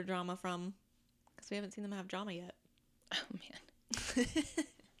they get their drama from, because we haven't seen them have drama yet. Oh, man.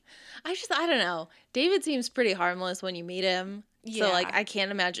 I don't know. David seems pretty harmless when you meet him. Yeah. So, like, I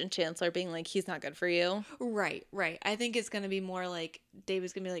can't imagine Chancellor being like, he's not good for you. Right. I think it's going to be more like,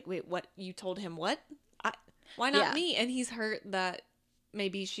 David's going to be like, wait, what? You told him what? Why not me? And he's hurt that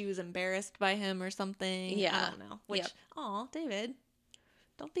maybe she was embarrassed by him or something. Yeah. I don't know. Which, aw, David,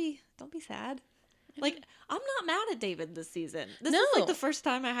 don't be sad. Like, I'm not mad at David this season. This is like the first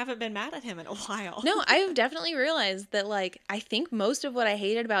time I haven't been mad at him in a while. No, I've definitely realized that, like, I think most of what I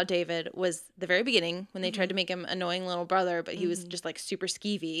hated about David was the very beginning when they tried to make him annoying little brother, but he was just, like, super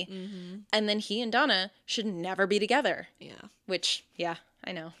skeevy. And then he and Donna should never be together. Yeah. Which, yeah,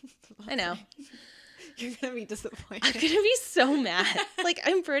 I know. I know. You're going to be disappointed. I'm going to be so mad. Like,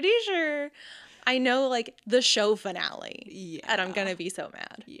 I'm pretty sure I know, like, the show finale. Yeah. And I'm going to be so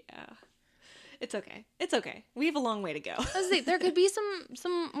mad. Yeah. It's okay. It's okay. We have a long way to go. I was like, there could be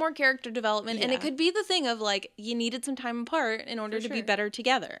some more character development, and it could be the thing of, like, you needed some time apart in order to be better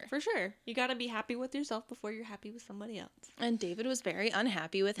together. For sure. You got to be happy with yourself before you're happy with somebody else. And David was very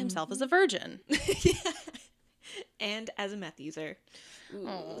unhappy with himself as a virgin. Yeah. And as a meth user.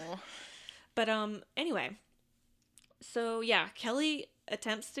 Oh. But anyway. So yeah, Kelly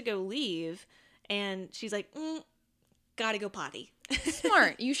attempts to go leave, and she's like, gotta go potty.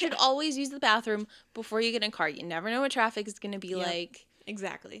 Smart. You should always use the bathroom before you get in a car. You never know what traffic is going to be like.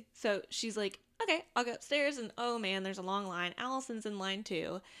 Exactly. So she's like, okay, I'll go upstairs, and oh man, there's a long line. Allison's in line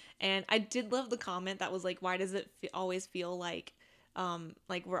too. And I did love the comment that was like, why does it always feel like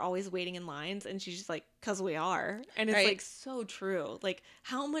we're always waiting in lines? And she's just like, cause we are. And it's like so true. Like,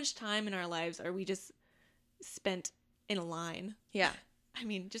 how much time in our lives are we just spent in a line? Yeah. I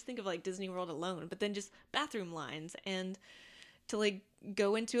mean, just think of like Disney World alone, but then just bathroom lines and to like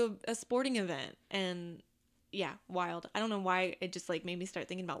go into a sporting event, and yeah, wild. I don't know why it just like made me start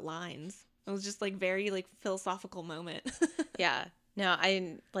thinking about lines. It was just like very like philosophical moment. Yeah. No,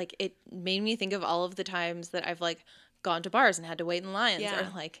 I like it made me think of all of the times that I've like gone to bars and had to wait in lines, or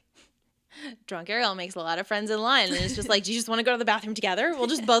like drunk Ariel makes a lot of friends in line, and it's just like, do you just want to go to the bathroom together? We'll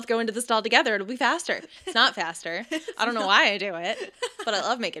just both go into the stall together. It'll be faster. It's not faster. I don't know why I do it, but I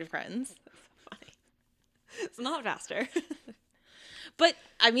love making friends. That's so funny. It's not faster. But,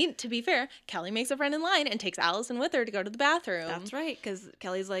 I mean, to be fair, Kelly makes a friend in line and takes Allison with her to go to the bathroom. That's right, because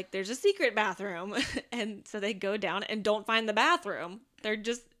Kelly's like, there's a secret bathroom. And so they go down and don't find the bathroom. They're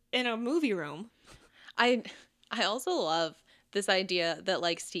just in a movie room. I also love this idea that,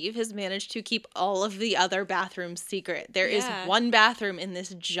 like, Steve has managed to keep all of the other bathrooms secret. There is one bathroom in this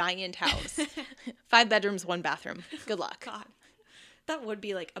giant house. 5 bedrooms, 1 bathroom. Good luck. God. That would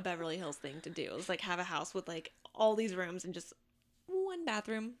be, like, a Beverly Hills thing to do. It's like have a house with, like, all these rooms and just one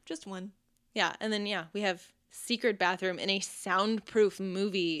bathroom. Just one. Yeah, and then, we have secret bathroom in a soundproof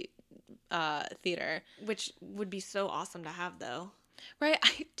movie theater. Which would be so awesome to have, though. Right.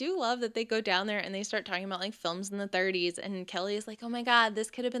 I do love that they go down there and they start talking about like films in the 30s, and Kelly is like, oh my God,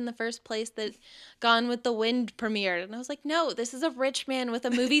 this could have been the first place that Gone with the Wind premiered. And I was like, no, this is a rich man with a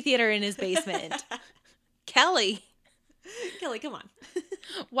movie theater in his basement. Kelly, come on.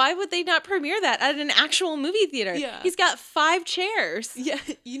 Why would they not premiere that at an actual movie theater? Yeah. He's got 5 chairs. Yeah,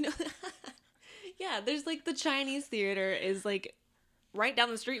 you know. Yeah, there's like the Chinese theater is like right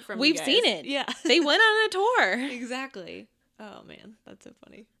down the street from We've you guys. seen it. Yeah. They went on a tour. Exactly. Oh, man. That's so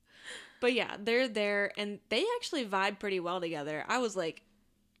funny. But yeah, they're there, and they actually vibe pretty well together. I was like,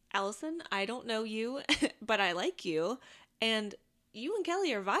 Allison, I don't know you, but I like you. And you and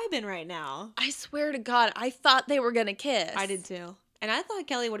Kelly are vibing right now. I swear to God, I thought they were going to kiss. I did too. And I thought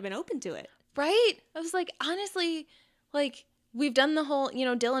Kelly would have been open to it. Right? I was like, honestly, like, we've done the whole,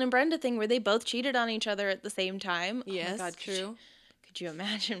 Dylan and Brenda thing where they both cheated on each other at the same time. Yes, oh my God, true. Could you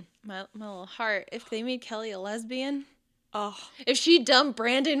imagine my little heart if they made Kelly a lesbian? Oh. If she dumped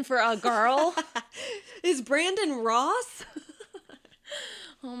Brandon for a girl? Is Brandon Ross?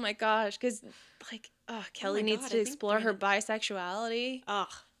 Oh my gosh, because, like, Kelly needs to explore her bisexuality.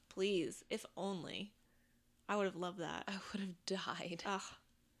 Ugh, please. If only. I would have loved that. I would have died. Ugh.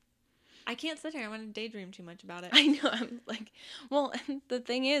 I can't sit here. I'm going to daydream too much about it. I know. I'm like, well, the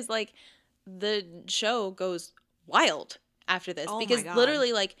thing is, like, the show goes wild after this. Because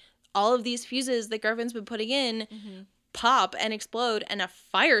literally, like, all of these fuses that Garvin's been putting in pop and explode, and a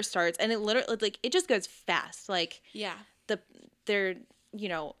fire starts, and it literally, like, it just goes fast. Like, yeah. The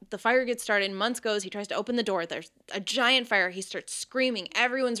fire gets started, Muntz goes, he tries to open the door, there's a giant fire, he starts screaming,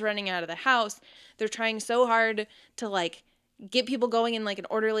 everyone's running out of the house, they're trying so hard to, like, get people going in, like, an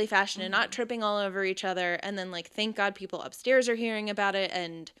orderly fashion and not tripping all over each other, and then, like, thank God people upstairs are hearing about it,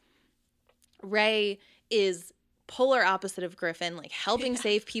 and Ray is polar opposite of Griffin, like, helping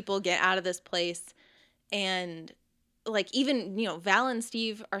save people get out of this place, and, like, even, Val and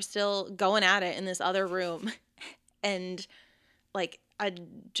Steve are still going at it in this other room, and, like, a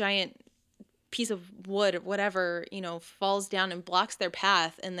giant piece of wood, whatever, falls down and blocks their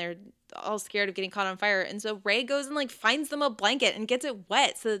path, and they're all scared of getting caught on fire. And so Ray goes and, like, finds them a blanket and gets it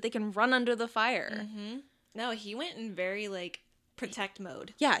wet so that they can run under the fire. No, he went in very, like, protect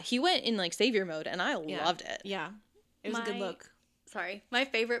mode. Yeah, he went in like savior mode, and I loved it. Yeah, it was a good look. Sorry, my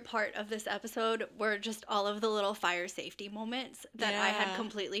favorite part of this episode were just all of the little fire safety moments that I had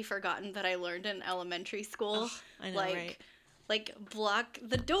completely forgotten that I learned in elementary school. Oh, I know, right? Like block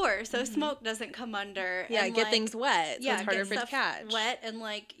the door so smoke doesn't come under. Yeah, and get things wet. So it's harder for it to catch. Wet and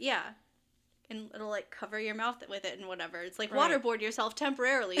and it'll like cover your mouth with it and whatever. It's like waterboard yourself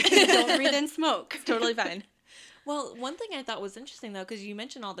temporarily so you don't breathe in smoke. It's totally fine. Well, one thing I thought was interesting though, because you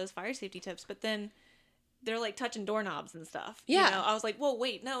mentioned all those fire safety tips, but then they're like touching doorknobs and stuff. Yeah. You know? I was like, whoa,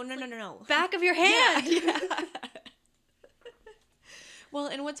 wait, no. Back of your hand. Yeah. Well,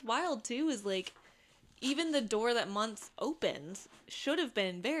 and what's wild too is like, even the door that Muntz opens should have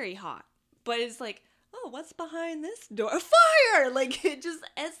been very hot, but it's like, oh, what's behind this door? Fire! Like, it just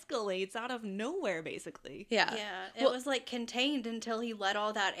escalates out of nowhere, basically. Yeah. Yeah. It was like contained until he let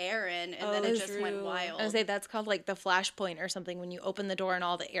all that air in, and then it just went wild. I would say that's called like the flashpoint or something, when you open the door and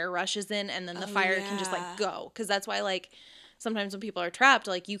all the air rushes in, and then the fire can just like go. Because that's why like sometimes when people are trapped,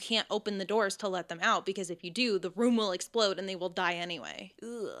 like you can't open the doors to let them out, because if you do, the room will explode and they will die anyway.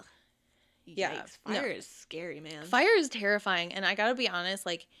 Ugh. Yeah. Yikes. Fire is scary, man. Fire is terrifying. And I gotta be honest,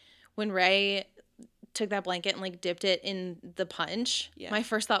 like when Ray took that blanket and like dipped it in the punch, my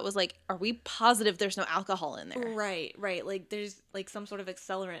first thought was like, are we positive there's no alcohol in there? Right. Like there's like some sort of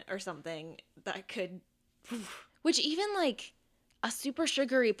accelerant or something that could... Which even like a super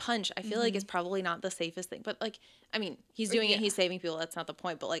sugary punch, I feel like is probably not the safest thing. But like, I mean, he's doing it, he's saving people, that's not the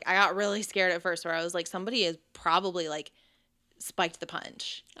point. But like, I got really scared at first where I was like, somebody has probably like spiked the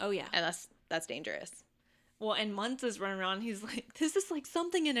punch. Oh yeah. And that's dangerous. Well, and Muntz is running around. He's like, this is like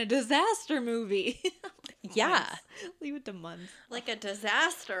something in a disaster movie. Like, yeah. Leave it to Muntz. Like a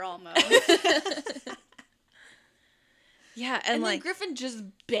disaster almost. Yeah. And like, then Griffin just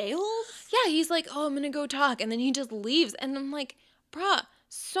bails? Yeah. He's like, oh, I'm going to go talk. And then he just leaves. And I'm like, bruh,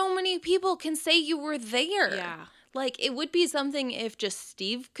 so many people can say you were there. Yeah. Like, it would be something if just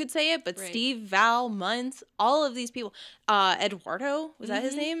Steve could say it, but Steve, Val, Muntz, all of these people, Eduardo, was that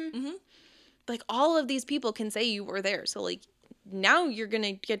his name? Mm-hmm. Like, all of these people can say you were there. So, like, now you're going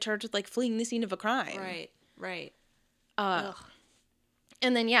to get charged with, like, fleeing the scene of a crime. Right.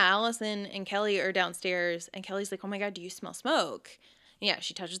 And then, yeah, Allison and Kelly are downstairs, and Kelly's like, oh, my God, do you smell smoke? And yeah,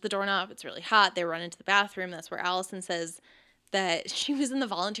 she touches the doorknob. It's really hot. They run into the bathroom. That's where Allison says that she was in the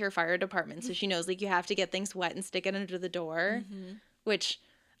volunteer fire department, so she knows, like, you have to get things wet and stick it under the door, which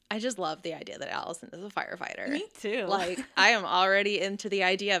I just love the idea that Allison is a firefighter. Me too. Like, I am already into the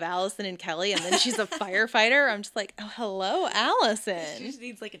idea of Allison and Kelly, and then she's a firefighter. I'm just like, oh, hello, Allison. She just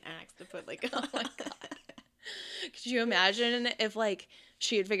needs, like, an axe to put, like, oh, my God. Could you imagine if, like,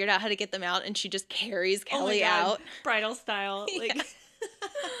 she had figured out how to get them out and she just carries Kelly out? Bridal style. Like, yeah.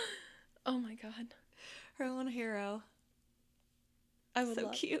 Oh, my God. Her own hero. I would so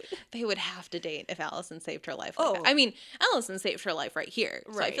love cute. They would have to date if Allison saved her life. Like that. I mean, Allison saved her life right here,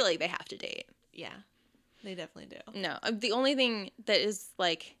 so I feel like they have to date. Yeah, they definitely do. No, the only thing that is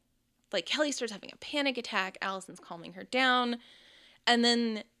like Kelly starts having a panic attack. Allison's calming her down, and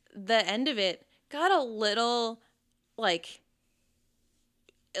then the end of it got a little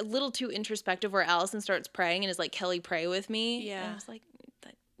too introspective, where Allison starts praying and is like, "Kelly, pray with me." Yeah, and I was like,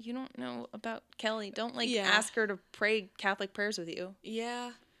 you don't know about Kelly. Don't ask her to pray Catholic prayers with you.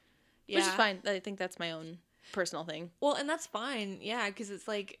 Yeah. Which is fine. I think that's my own personal thing. Well, and that's fine. Yeah, because it's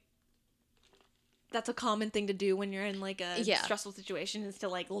like, that's a common thing to do when you're in like a stressful situation, is to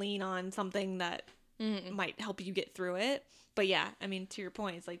like lean on something that might help you get through it. But yeah, I mean, to your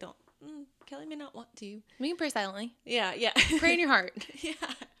point, it's like, Kelly may not want to. We can pray silently. Yeah. Pray in your heart. Yeah.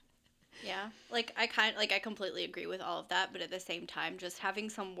 Yeah, I completely agree with all of that, but at the same time, just having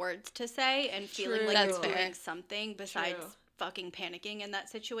some words to say and feeling like you're doing something besides fucking panicking in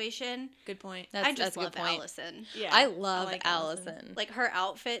that situation. Good point. I just love Allison. Yeah, I love Allison. Like her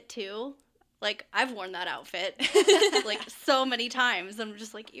outfit too. Like I've worn that outfit like so many times. I'm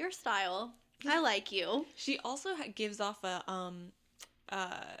just like, your style. I like you. She also gives off a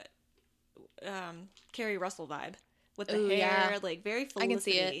Carrie Russell vibe with the hair, like very Felicity. I can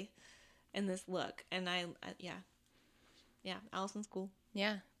see it. In this look, and I Allison's cool.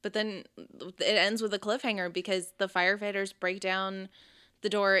 Yeah, but then it ends with a cliffhanger because the firefighters break down the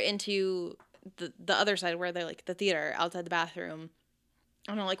door into the other side, where they're like the theater outside the bathroom.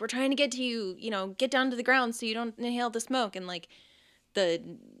 And they're like, we're trying to get to you, get down to the ground so you don't inhale the smoke, and like the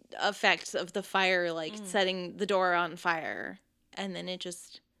effects of the fire, like setting the door on fire, and then it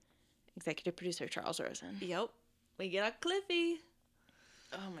just executive producer Charles Rosen. Yep, we get a Cliffy.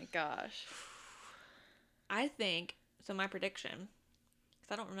 Oh my gosh. I think, so my prediction,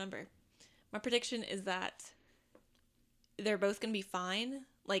 because I don't remember, my prediction is that they're both gonna be fine.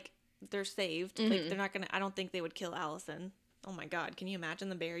 Like, they're saved. Like, they're not gonna. I don't think they would kill Allison. Oh my god, can you imagine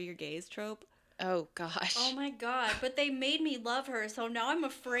the bury your gays trope? Oh gosh. Oh my god, but they made me love her, so now I'm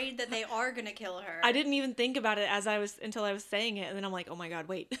afraid that they are gonna kill her. I didn't even think about it until I was saying it, and then I'm like, oh my god,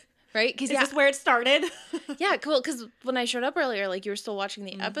 wait. Right? Because is this where it started? Yeah, cool. Because when I showed up earlier, like, you were still watching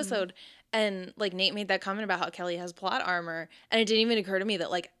the episode, and like Nate made that comment about how Kelly has plot armor, and it didn't even occur to me that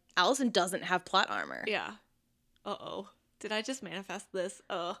like Allison doesn't have plot armor. Yeah. Uh-oh. Did I just manifest this?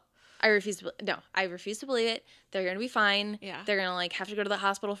 I refuse to believe it. They're gonna be fine. Yeah. They're gonna like have to go to the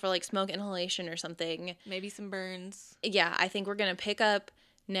hospital for like smoke inhalation or something. Maybe some burns. Yeah, I think we're gonna pick up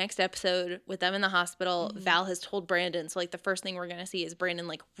next episode with them in the hospital. Val has told Brandon, so like the first thing we're gonna see is Brandon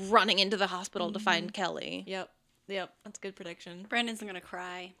like running into the hospital to find Kelly. Yep. That's a good prediction. Brandon's gonna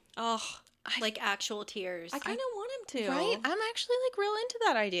cry. Oh, Like actual tears. I kind of want him to. Right? I'm actually like real into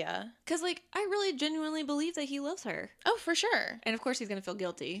that idea. Because, like, I really genuinely believe that he loves her. Oh, for sure. And, of course, he's going to feel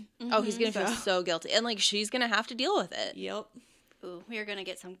guilty. Oh, he's gonna feel so guilty. And like she's gonna have to deal with it. Yep. Ooh, we are gonna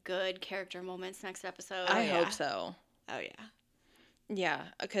get some good character moments next episode. I hope so. Oh, yeah. Yeah,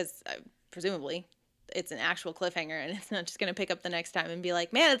 because presumably it's an actual cliffhanger and it's not just going to pick up the next time and be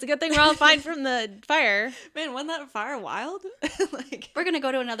like, man, it's a good thing we're all fine from the fire. Man, wasn't that fire wild? Like, We're gonna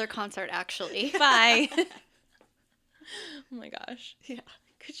go to another concert, actually. Bye. Oh my gosh. yeah.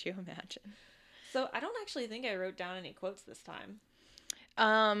 Could you imagine? So I don't actually think I wrote down any quotes this time.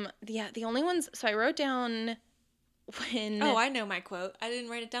 Yeah, the only ones, so I wrote down when... Oh, I know my quote. I didn't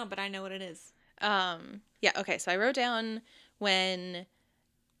write it down, but I know what it is. Yeah, okay, so I wrote down when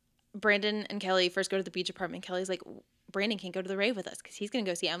Brandon and Kelly first go to the beach apartment. Kelly's like, Brandon can't go to the rave with us because he's going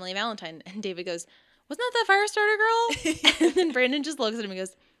to go see Emily Valentine. And David goes, wasn't that fire starter girl? And then Brandon just looks at him and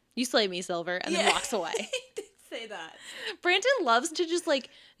goes, you slay me, Silver, and then walks away. He did say that. Brandon loves to just, like,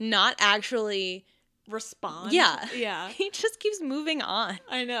 not actually respond. Yeah. Yeah. He just keeps moving on.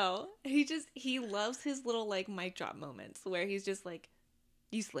 I know. He loves his little, like, mic drop moments where he's just like,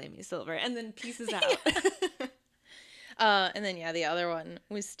 you slay me, Silver, and then pieces out. And then, yeah, the other one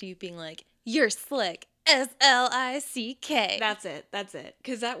was Steve being like, you're slick, S-L-I-C-K. That's it.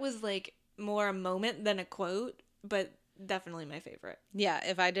 Because that was, like, more a moment than a quote, but definitely my favorite. Yeah,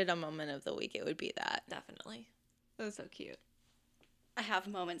 if I did a moment of the week, it would be that. Definitely. It was so cute. I have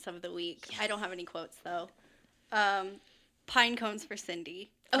moments of the week. Yes. I don't have any quotes, though. Pine cones for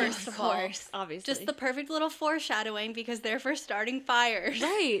Cindy. First of course. Obviously. Just the perfect little foreshadowing because they're for starting fires.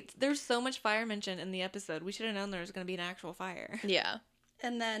 Right. There's so much fire mentioned in the episode. We should have known there was going to be an actual fire. Yeah.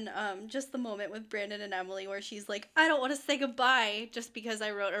 And then just the moment with Brandon and Emily where she's like, I don't want to say goodbye just because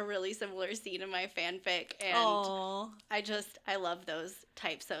I wrote a really similar scene in my fanfic. And Aww. I love those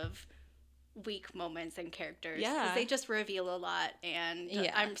types of weak moments and characters. Yeah. Because they just reveal a lot and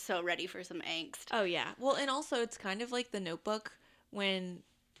I'm so ready for some angst. Oh, yeah. Well, and also it's kind of like The Notebook when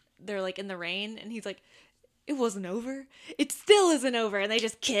they're like in the rain and he's like, it wasn't over. It still isn't over. And they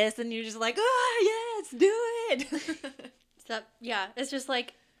just kiss and you're just like, oh, yes, do it. So, yeah, it's just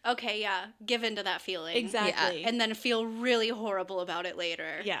like, okay, yeah, give into that feeling. Exactly. Yeah. And then feel really horrible about it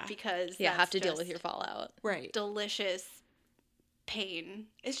later. Yeah. Because have to deal with your fallout. Right. Delicious pain.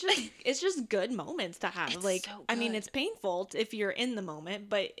 It's just good moments to have. It's like, so I mean, good. it's painful if you're in the moment,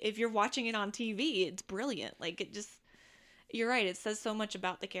 but if you're watching it on TV, it's brilliant. Like, it just, you're right. It says so much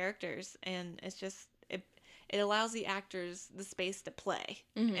about the characters and it's just, it allows the actors the space to play.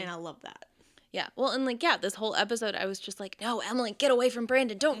 Mm-hmm. And I love that. Yeah. Well, and like, yeah, this whole episode, I was just like, no, Emily, get away from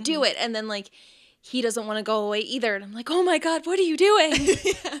Brandon. Don't do it. And then, like, he doesn't want to go away either. And I'm like, oh my God, what are you doing?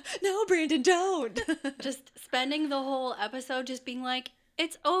 Yeah. No, Brandon, don't. Just spending the whole episode just being like,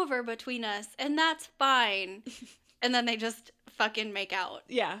 it's over between us and that's fine. And then they just fucking make out.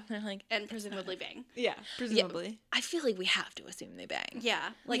 Yeah. They're like, And presumably bang. Yeah, presumably. I feel like we have to assume they bang. Yeah.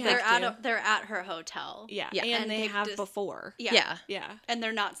 Like We they're have at they're at her hotel. Yeah. Yeah. And And they they've have just- before. Yeah. Yeah. Yeah. And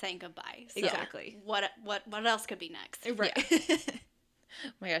they're not saying goodbye. So Exactly. What else could be next? Right.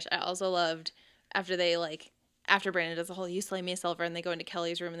 Oh my gosh. I also loved after Brandon does the whole you slay me, Silver, and they go into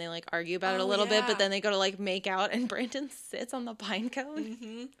Kelly's room and they like argue about it a Oh, little bit, yeah. but then they go to like make out and Brandon sits on the pine cone.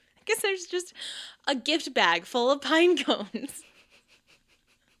 Mm-hmm. I guess there's just a gift bag full of pine cones.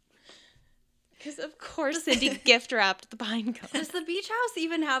 Because of course Cindy gift wrapped the pine cones. Does the beach house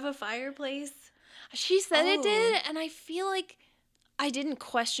even have a fireplace? She said it Oh. did, and I feel like I didn't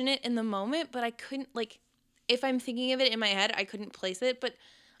question it in the moment, but I couldn't, like, if I'm thinking of it in my head, I couldn't place it. But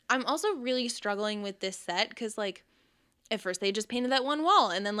I'm also really struggling with this set because, like, at first they just painted that one wall,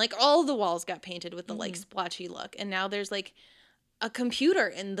 and then, like, all the walls got painted with the, like, splotchy look. And now there's, like, a computer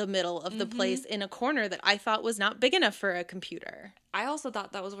in the middle of the place in a corner that I thought was not big enough for a computer. I also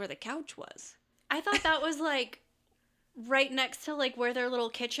thought that was where the couch was. I thought that was like right next to like where their little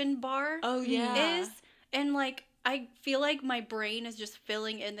kitchen bar is. And like I feel like my brain is just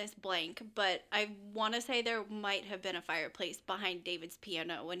filling in this blank, but I want to say there might have been a fireplace behind David's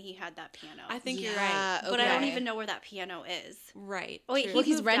piano when he had that piano. I think you're right. But I don't even know where that piano is. Right. Oh, wait, well,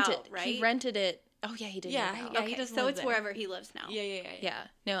 he's rented. Out, right? He rented it. Oh yeah, he did. Yeah, okay, he doesn't so live it's there. wherever he lives now. Yeah.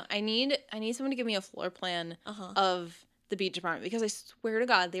 No, I need someone to give me a floor plan of the beach apartment, because I swear to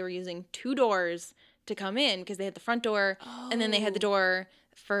God they were using 2 doors to come in, because they had the front door and then they had the door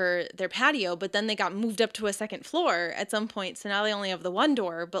for their patio, but then they got moved up to a second floor at some point, so now they only have the 1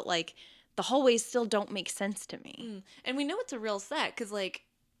 door, but like the hallways still don't make sense to me. And we know it's a real set because like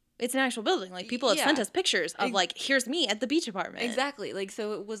it's an actual building. Like people have sent us pictures of like, here's me at the beach apartment. Exactly. Like,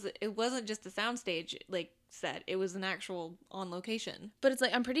 so it wasn't just a soundstage like set. It was an actual on location. But it's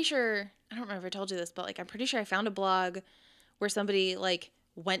like, I'm pretty sure, I don't remember if I told you this, but like I'm pretty sure I found a blog where somebody like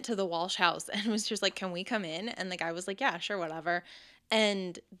went to the Walsh house and was just like, can we come in? And the guy was like, yeah, sure, whatever.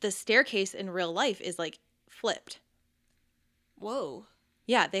 And the staircase in real life is like flipped. Whoa.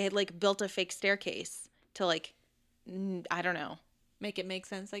 Yeah, they had like built a fake staircase to like, I don't know. Make it make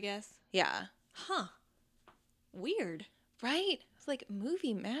sense, I guess. Yeah. Huh. Weird. Right? It's like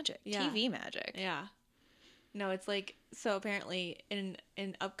movie magic, TV magic. Yeah. No, it's like, so apparently in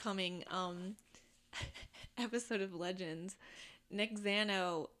an upcoming episode of Legends, Nick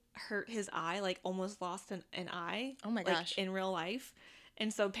Zano hurt his eye, like almost lost an eye. Oh my gosh. In real life.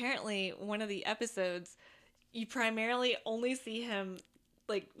 And so apparently one of the episodes, you primarily only see him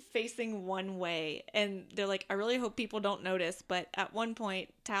like facing one way, and they're like, I really hope people don't notice, but at one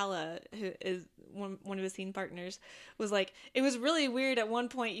point Tala, who is one of his scene partners, was like, it was really weird at one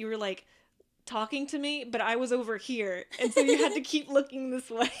point you were like talking to me, but I was over here, and so you had to keep looking this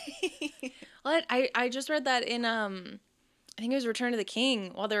way. Well, I just read that in I think it was Return of the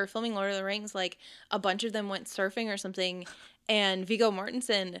King, while they were filming Lord of the Rings, like a bunch of them went surfing or something, and Viggo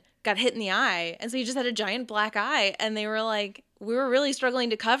Mortensen got hit in the eye, and so he just had a giant black eye, and they were like, we were really struggling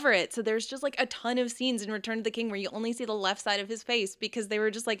to cover it. So there's just like a ton of scenes in Return of the King where you only see the left side of his face, because they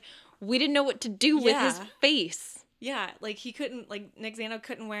were just like, we didn't know what to do with his face. Yeah, like he couldn't, like Nick Zano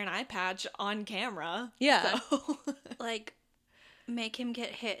couldn't wear an eye patch on camera. Yeah. So. Like, make him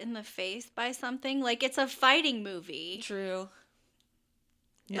get hit in the face by something. Like, it's a fighting movie. True.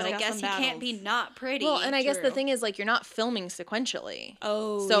 But I guess he can't be not pretty. Well, and I guess the thing is, like, you're not filming sequentially.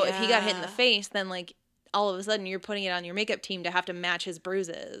 Oh, so if he got hit in the face, then like all of a sudden you're putting it on your makeup team to have to match his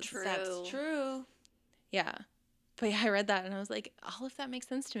bruises. True. That's true. Yeah. But yeah, I read that and I was like, all of that makes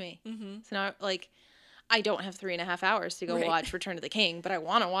sense to me. Mm-hmm. So now, like, I don't have 3.5 hours to go watch Return of the King, but I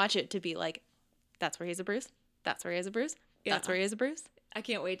want to watch it to be like, that's where he has a bruise. That's where he has a bruise. Yeah. That's where he has a bruise. I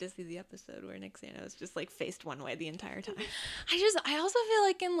can't wait to see the episode where Nick Zano is just like faced one way the entire time. I also feel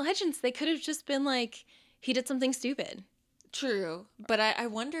like in Legends, they could have just been like, he did something stupid. True. But I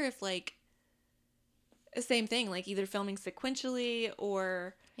wonder if like, the same thing, like either filming sequentially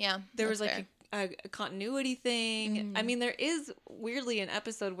or there was like a continuity thing. Mm-hmm. I mean, there is weirdly an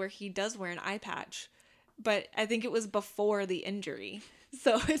episode where he does wear an eye patch, but I think it was before the injury.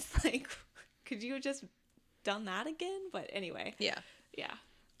 So it's like, could you have just done that again? But anyway. Yeah.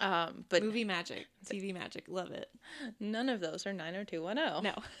 But movie magic, TV magic, love it. None of those are 90210.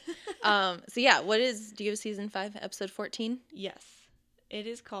 No. So yeah, do you have season 5, episode 14? Yes. It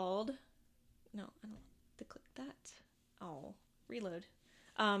is called, no, I don't have to click that. Oh, reload.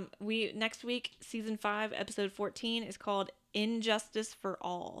 Next week, season 5, episode 14 is called Injustice for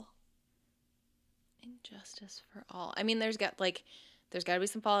All. Injustice for All. I mean, there's got to be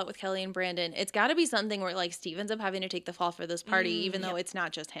some fallout with Kelly and Brandon. It's got to be something where like Steve ends up having to take the fall for this party, even though it's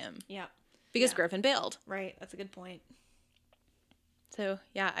not just him. Yeah. Because Griffin bailed. Right. That's a good point. So,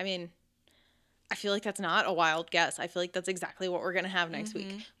 yeah, I mean, I feel like that's not a wild guess. I feel like that's exactly what we're going to have next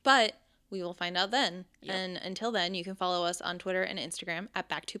week. But we will find out then. Yep. And until then, you can follow us on Twitter and Instagram at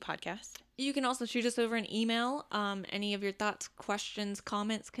Back2Podcast. You can also shoot us over an email, any of your thoughts, questions,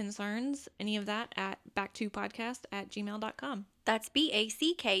 comments, concerns, any of that at back2podcast@gmail.com. That's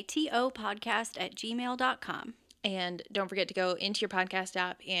BACKTO podcast@gmail.com. And don't forget to go into your podcast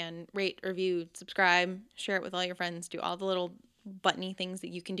app and rate, review, subscribe, share it with all your friends, do all the little buttony things that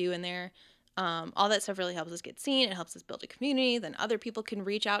you can do in there. All that stuff really helps us get seen. It helps us build a community. Then other people can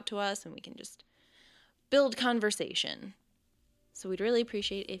reach out to us and we can just build conversation. So we'd really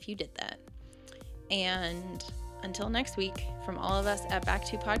appreciate if you did that. And until next week, from all of us at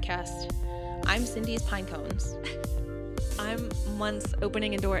Back2 Podcast, I'm Cindy's Pine Cones. I'm Months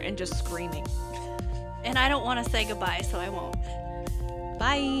opening a door and just screaming. And I don't want to say goodbye, so I won't.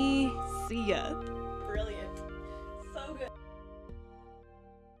 Bye. See ya.